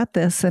you've got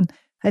this. And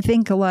I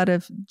think a lot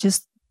of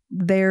just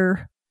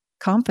their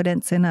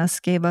confidence in us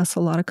gave us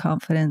a lot of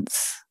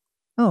confidence.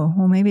 Oh,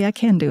 well, maybe I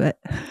can do it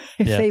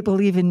if they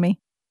believe in me.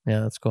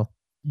 Yeah, that's cool.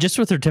 Just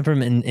with her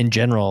temperament in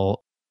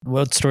general,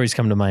 what stories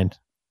come to mind?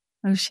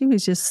 Oh, she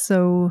was just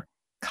so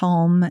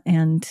calm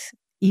and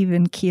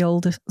even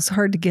keeled. It was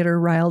hard to get her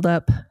riled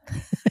up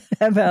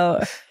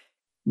about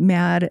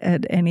mad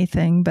at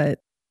anything,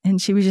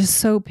 and she was just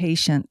so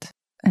patient,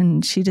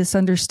 and she just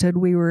understood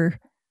we were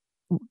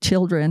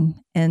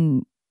children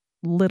and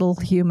little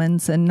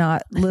humans and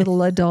not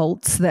little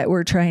adults that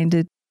were trying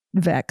to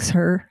vex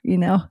her,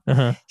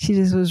 She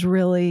just was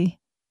really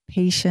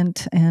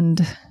patient, and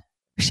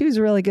she was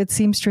a really good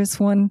seamstress.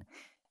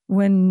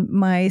 When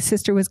my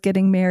sister was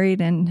getting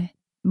married and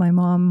my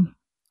mom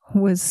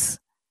was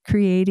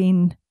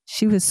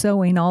she was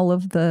sewing all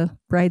of the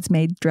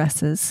bridesmaid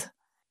dresses.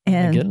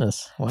 And my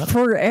goodness. Wow.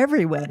 For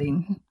every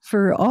wedding,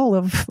 for all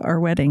of our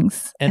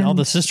weddings. And all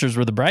the sisters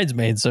were the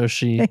bridesmaids. So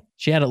she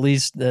had at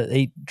least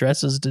 8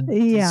 dresses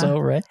to sew,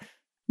 right?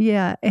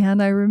 Yeah.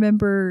 And I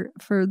remember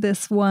for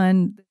this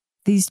one,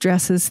 these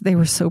dresses, they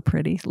were so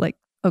pretty. Like,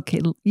 okay,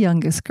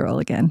 youngest girl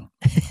again.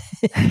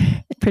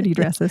 Pretty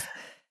dresses.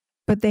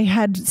 But they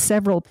had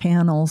several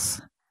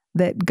panels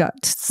that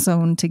got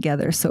sewn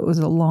together. So it was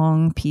a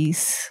long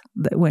piece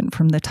that went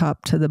from the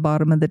top to the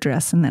bottom of the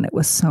dress, and then it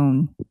was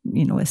sewn,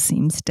 with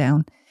seams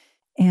down.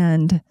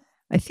 And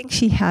I think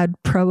she had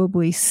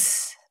probably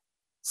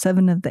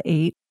 7 of the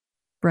 8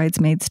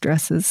 bridesmaids'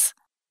 dresses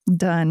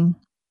done.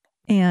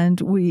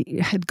 And we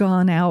had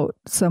gone out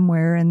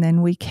somewhere, and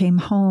then we came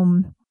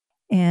home,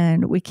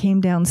 and we came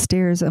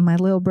downstairs, and my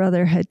little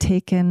brother had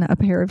taken a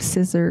pair of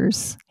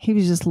scissors. He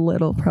was just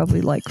little,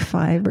 probably like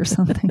 5 or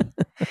something.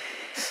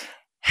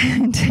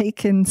 And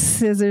taken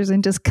scissors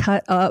and just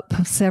cut up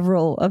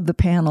several of the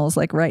panels,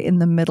 like right in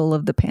the middle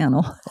of the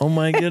panel. Oh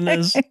my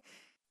goodness.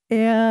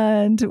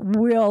 And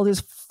we all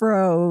just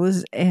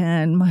froze.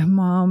 And my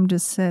mom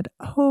just said,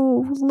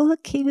 "Oh,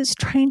 look, he was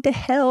trying to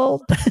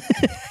help."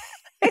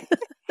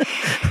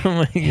 Oh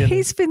my goodness.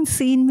 He's been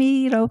seeing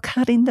me,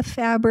 cutting the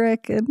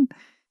fabric. And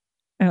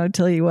I'll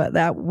tell you what,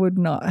 that would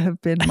not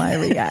have been my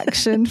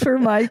reaction for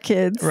my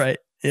kids. Right.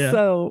 Yeah.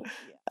 So...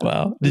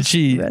 Wow.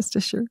 Rest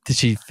assured. Did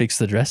she fix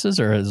the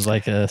dresses, or is it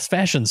like a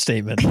fashion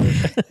statement?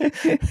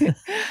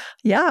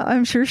 Yeah,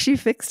 I'm sure she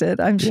fixed it.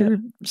 I'm sure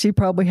she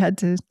probably had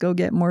to go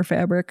get more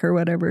fabric or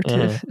whatever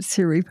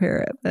to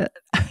repair it. But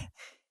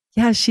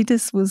yeah, she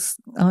just was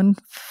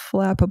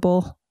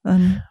unflappable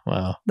on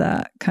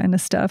that kind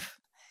of stuff.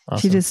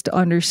 Awesome. She just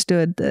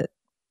understood that,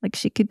 like,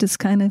 she could just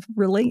kind of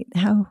relate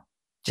how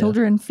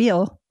children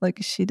feel. Like,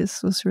 she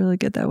just was really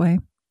good that way.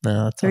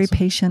 No, that's very awesome.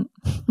 Patient.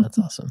 That's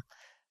awesome.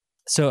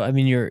 So, I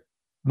mean, your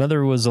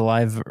mother was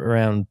alive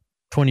around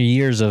 20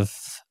 years of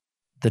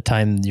the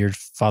time your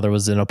father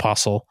was an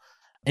apostle.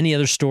 Any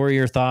other story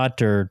or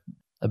thought or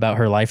about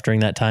her life during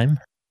that time?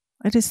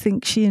 I just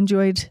think she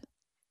enjoyed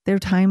their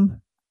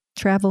time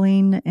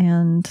traveling,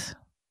 and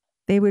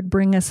they would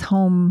bring us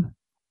home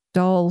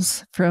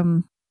dolls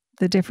from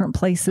the different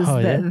places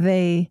that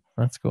they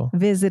That's cool.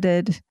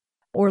 visited,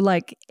 or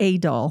like a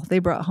doll. They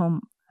brought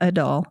home a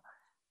doll,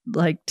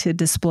 like to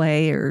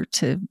display or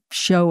to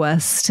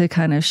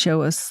kind of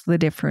show us the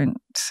different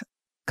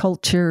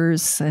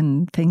cultures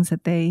and things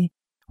that they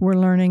were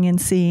learning and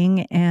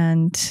seeing.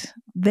 And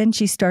then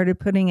she started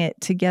putting it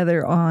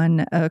together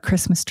on a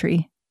Christmas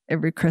tree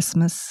every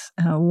Christmas.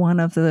 One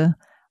of the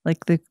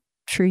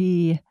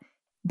tree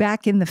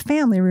back in the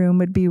family room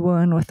would be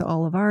one with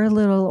all of our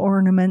little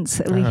ornaments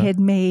that we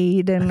had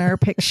made and our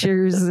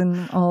pictures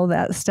and all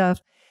that stuff.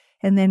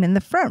 And then in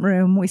the front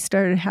room, we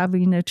started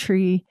having a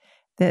tree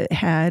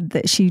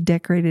that she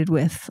decorated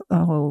with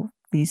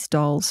these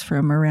dolls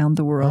from around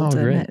the world,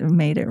 and it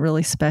made it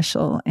really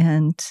special.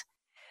 And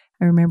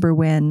I remember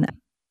when,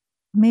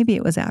 maybe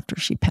it was after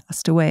she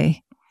passed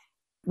away,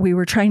 we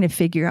were trying to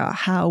figure out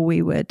how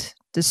we would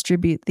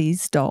distribute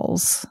these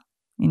dolls,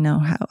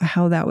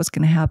 how that was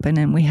going to happen.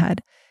 And we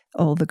had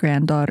all the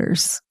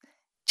granddaughters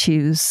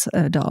choose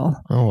a doll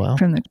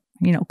from the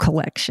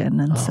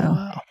collection. And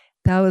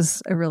that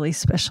was a really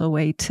special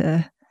way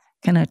to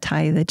kind of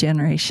tie the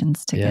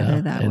generations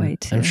together that way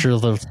too. I'm sure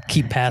they'll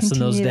keep passing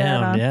those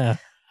down. Yeah.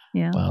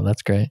 Wow,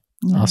 that's great.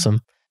 Yeah.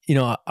 Awesome.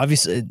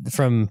 Obviously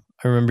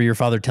I remember your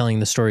father telling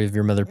the story of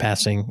your mother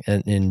passing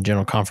in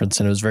general conference,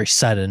 and it was very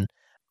sudden.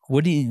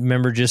 What do you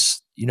remember?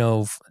 Just,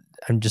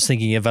 I'm just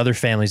thinking of other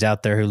families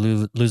out there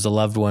who lose a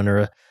loved one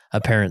or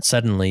a parent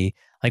suddenly.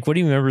 Like, what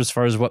do you remember as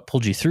far as what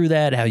pulled you through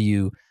that? How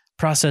you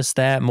processed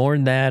that,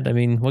 mourned that? I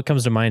mean, what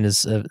comes to mind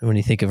is when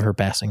you think of her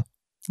passing?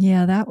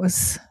 Yeah, that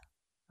was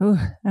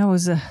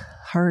a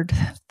hard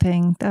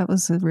thing. That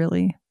was a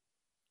really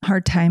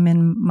hard time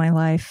in my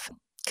life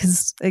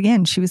because,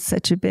 again, she was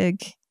such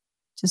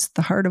just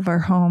the heart of our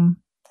home.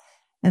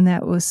 And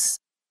that was,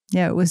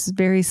 it was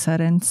very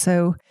sudden.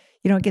 So,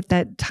 you don't get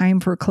that time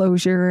for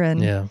closure.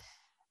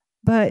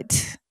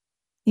 But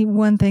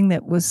one thing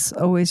that was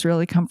always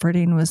really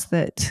comforting was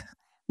that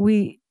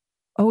we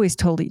always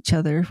told each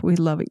other we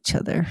love each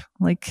other.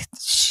 Like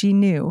she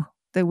knew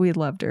that we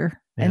loved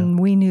her and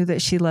we knew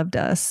that she loved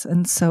us.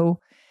 And so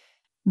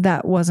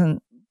that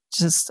wasn't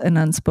just an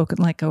unspoken,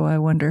 like, oh, I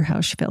wonder how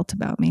she felt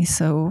about me.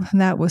 So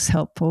that was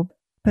helpful.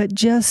 But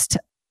just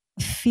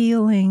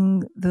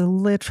feeling the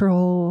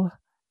literal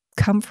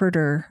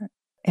comforter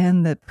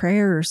and the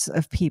prayers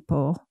of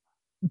people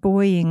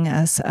buoying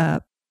us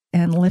up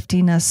and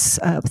lifting us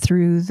up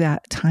through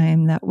that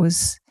time that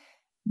was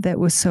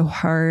so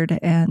hard.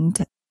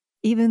 And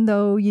even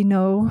though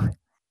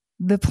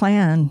the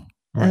plan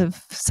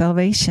of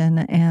salvation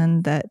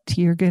and that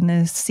you're going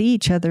to see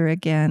each other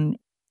again,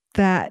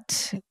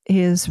 that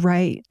is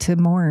right to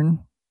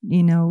mourn.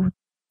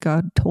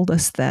 God told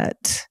us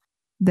that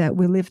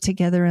we live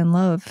together in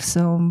love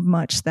so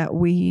much that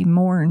we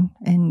mourn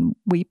and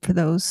weep for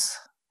those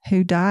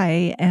who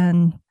die.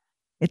 And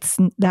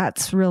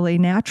that's really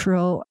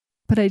natural.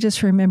 But I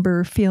just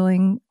remember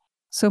feeling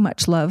so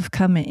much love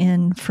come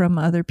in from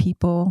other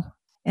people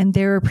and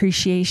their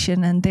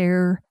appreciation and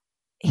their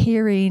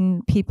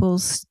hearing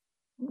people's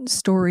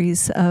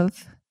stories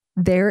of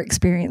their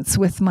experience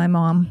with my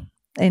mom.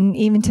 And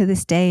even to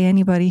this day,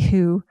 anybody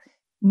who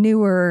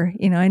knew her,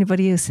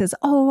 anybody who says,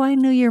 oh, I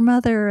knew your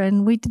mother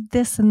and we did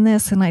this and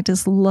this. And I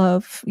just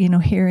love,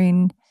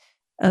 hearing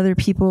other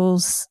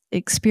people's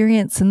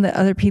experience and that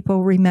other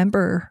people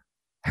remember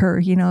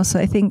her, So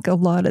I think a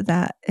lot of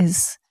that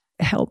is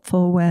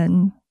helpful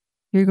when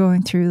you're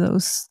going through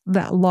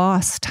that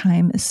loss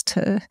time, is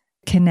to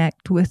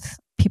connect with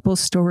people's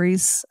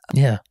stories.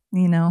 Yeah.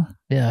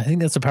 Yeah, I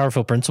think that's a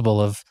powerful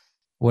principle of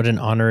what an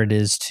honor it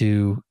is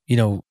to,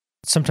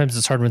 sometimes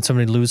it's hard when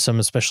somebody loses some,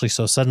 especially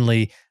so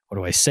suddenly. What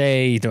do I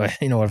say? What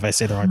if I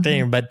say the wrong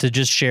thing? But to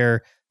just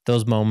share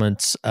those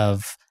moments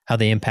of how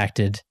they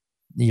impacted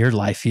your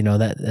life,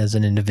 that as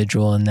an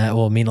individual, and that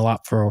will mean a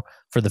lot for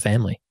the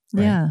family.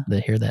 Right? Yeah. To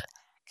hear that.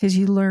 Because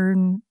you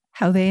learn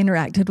how they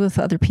interacted with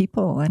other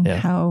people and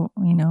how,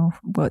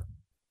 what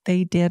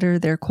they did or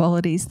their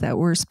qualities that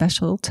were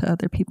special to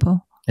other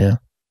people. Yeah.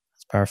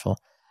 It's powerful.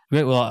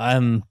 Great.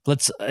 Well,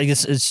 let's, I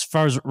guess, as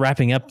far as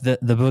wrapping up the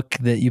book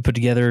that you put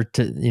together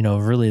to,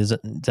 really is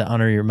to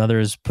honor your mother,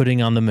 is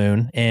Putting on the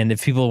Moon. And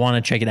if people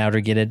want to check it out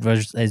or get it,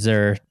 is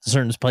there a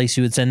certain place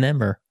you would send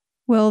them, or?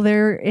 Well,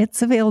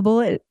 it's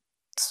available at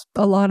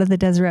a lot of the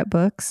Deseret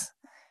books,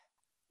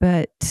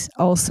 but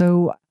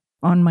also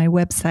on my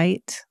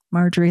website,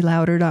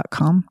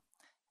 marjorielowder.com.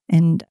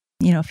 And,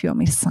 if you want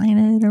me to sign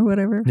it or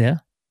whatever,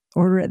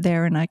 order it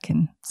there and I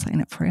can sign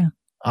it for you.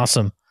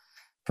 Awesome.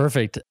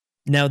 Perfect.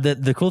 Now,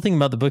 the cool thing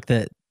about the book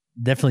that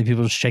definitely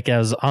people should check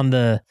out is on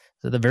the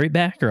very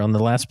back or on the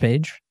last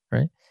page,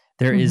 right?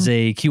 There is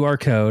a QR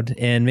code,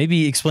 and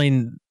maybe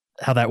explain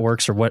how that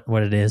works or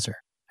what it is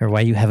or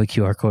why you have a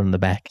QR code in the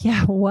back.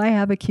 Yeah, why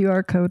have a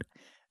QR code?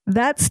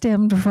 That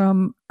stemmed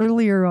from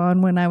earlier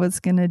on when I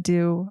was going to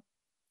do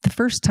the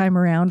first time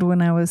around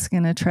when I was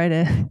going to try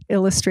to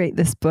illustrate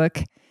this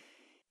book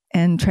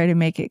and try to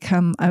make it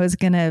come. I was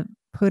going to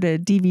put a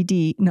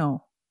DVD.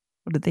 No.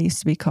 What did they used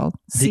to be called?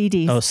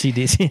 CDs.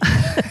 CDs.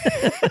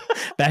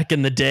 Back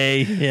in the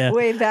day. Yeah.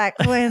 Way back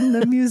when,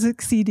 the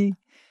music CD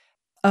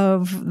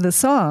of the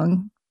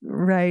song,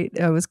 right?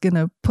 I was going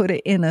to put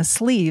it in a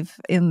sleeve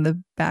in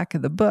the back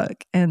of the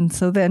book. And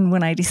so then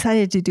when I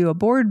decided to do a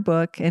board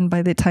book, and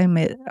by the time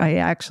I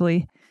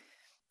actually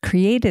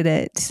created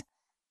it,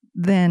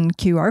 then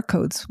QR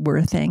codes were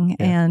a thing.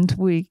 Yeah. And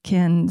we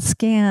can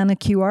scan a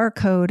QR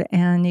code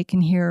and you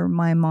can hear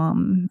my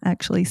mom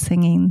actually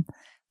singing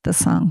the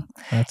song.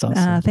 That's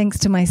awesome. Thanks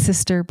to my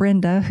sister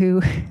Brenda,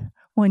 who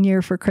one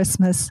year for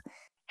Christmas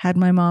had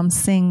my mom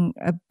sing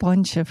a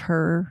bunch of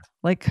her,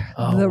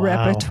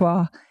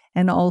 repertoire,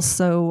 and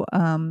also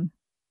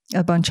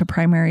a bunch of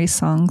primary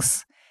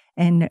songs,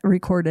 and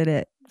recorded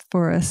it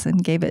for us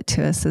and gave it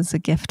to us as a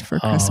gift for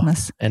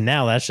Christmas. And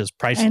now that's just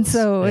priceless. And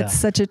so it's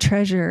such a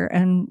treasure.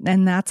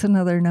 And that's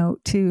another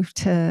note too,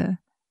 to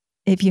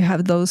if you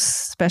have those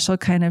special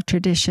kind of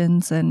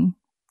traditions and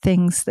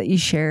things that you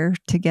share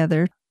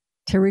together,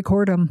 to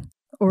record them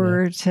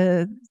or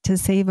to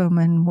save them,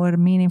 and what a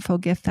meaningful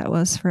gift that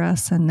was for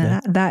us. And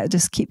that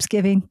just keeps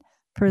giving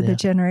for the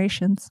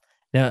generations.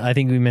 Now, I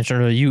think we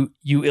mentioned earlier,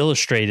 you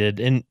illustrated,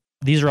 and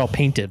these are all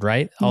painted,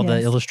 right? All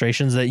the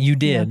illustrations that you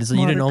did. So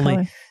you didn't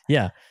only,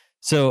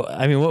 So,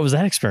 I mean, what was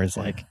that experience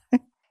like?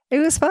 It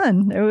was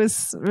fun. It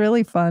was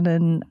really fun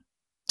and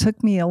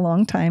took me a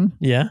long time.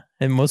 Yeah.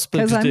 And most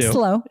books do. Because I'm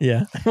slow.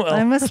 Yeah. Well.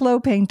 I'm a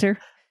slow painter,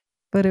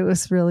 but it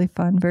was really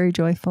fun. Very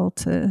joyful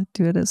to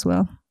do it as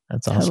well.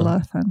 That's awesome. Had a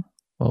lot of fun.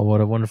 Well,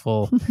 what a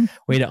wonderful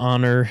way to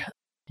honor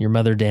your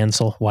mother,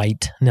 Dantzel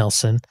White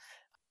Nelson.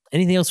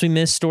 Anything else we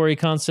missed? Story,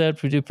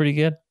 concept? We do pretty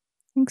good.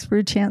 Thanks for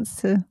a chance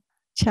to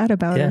chat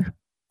about her.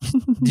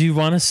 Do you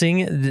want to sing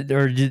it,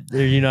 or are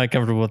you not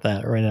comfortable with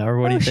that right now? Or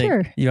what do you think?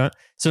 Sure. You want?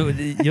 So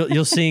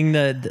you'll sing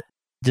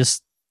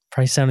just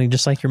probably sounding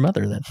just like your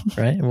mother then,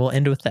 right? And we'll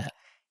end with that.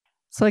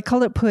 So I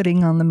call it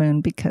pudding on the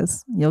moon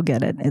because you'll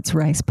get it. It's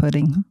rice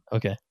pudding.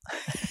 Okay.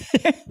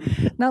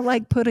 Not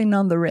like pudding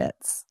on the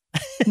Ritz.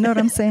 You know what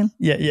I'm saying?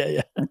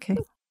 Yeah. Okay.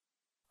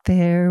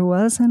 There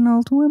was an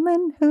old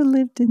woman who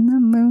lived in the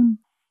moon.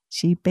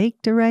 She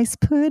baked a rice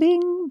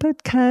pudding,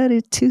 but cut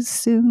it too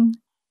soon.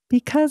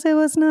 Because it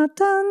was not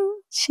done,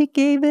 she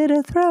gave it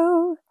a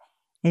throw.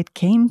 It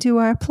came to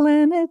our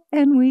planet,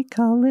 and we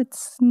call it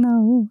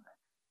snow.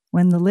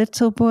 When the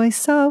little boy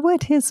saw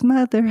what his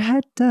mother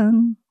had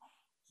done,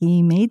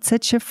 he made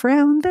such a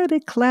frown that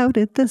it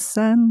clouded the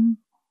sun.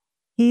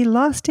 He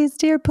lost his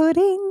dear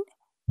pudding,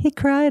 he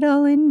cried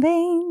all in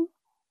vain.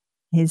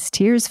 His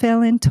tears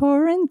fell in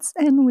torrents,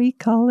 and we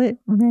call it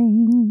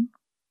rain.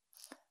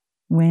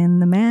 When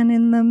the man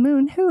in the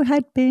moon who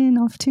had been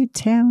off to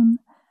town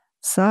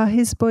saw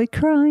his boy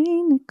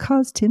crying, it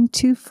caused him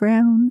to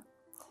frown.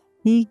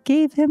 He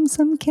gave him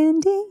some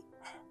candy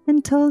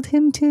and told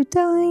him to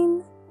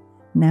dine.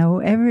 Now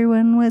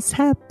everyone was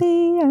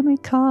happy, and we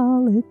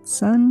call it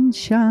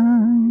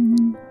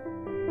sunshine.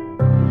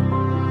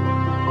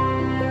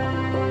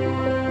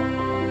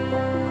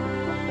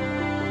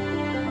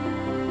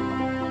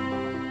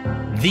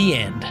 The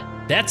end.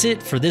 That's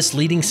it for this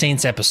Leading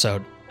Saints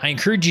episode. I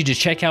encourage you to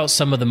check out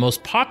some of the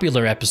most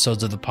popular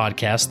episodes of the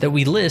podcast that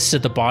we list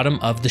at the bottom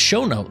of the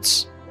show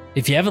notes.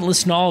 If you haven't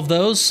listened to all of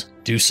those,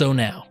 do so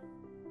now.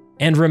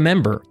 And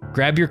remember,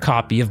 grab your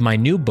copy of my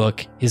new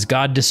book, Is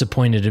God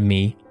Disappointed in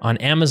Me, on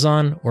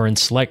Amazon or in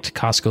select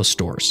Costco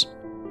stores.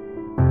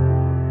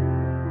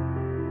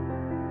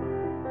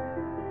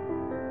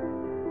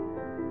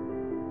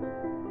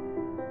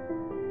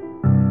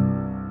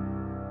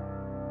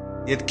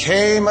 It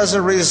came as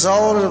a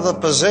result of the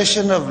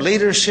position of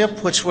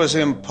leadership which was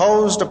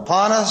imposed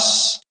upon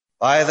us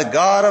by the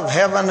God of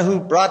heaven, who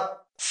brought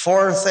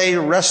forth a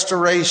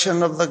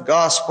restoration of the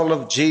gospel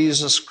of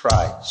Jesus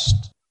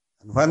Christ.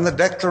 And when the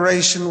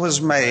declaration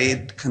was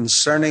made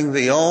concerning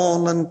the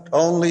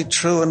only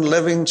true and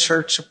living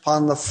church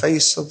upon the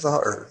face of the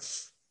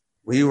earth,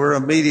 we were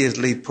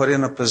immediately put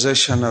in a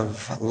position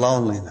of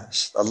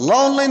loneliness, the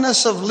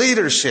loneliness of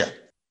leadership,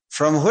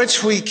 from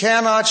which we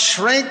cannot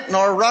shrink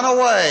nor run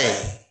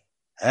away,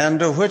 and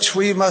to which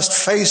we must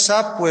face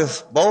up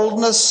with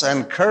boldness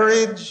and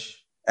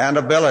courage and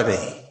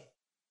ability.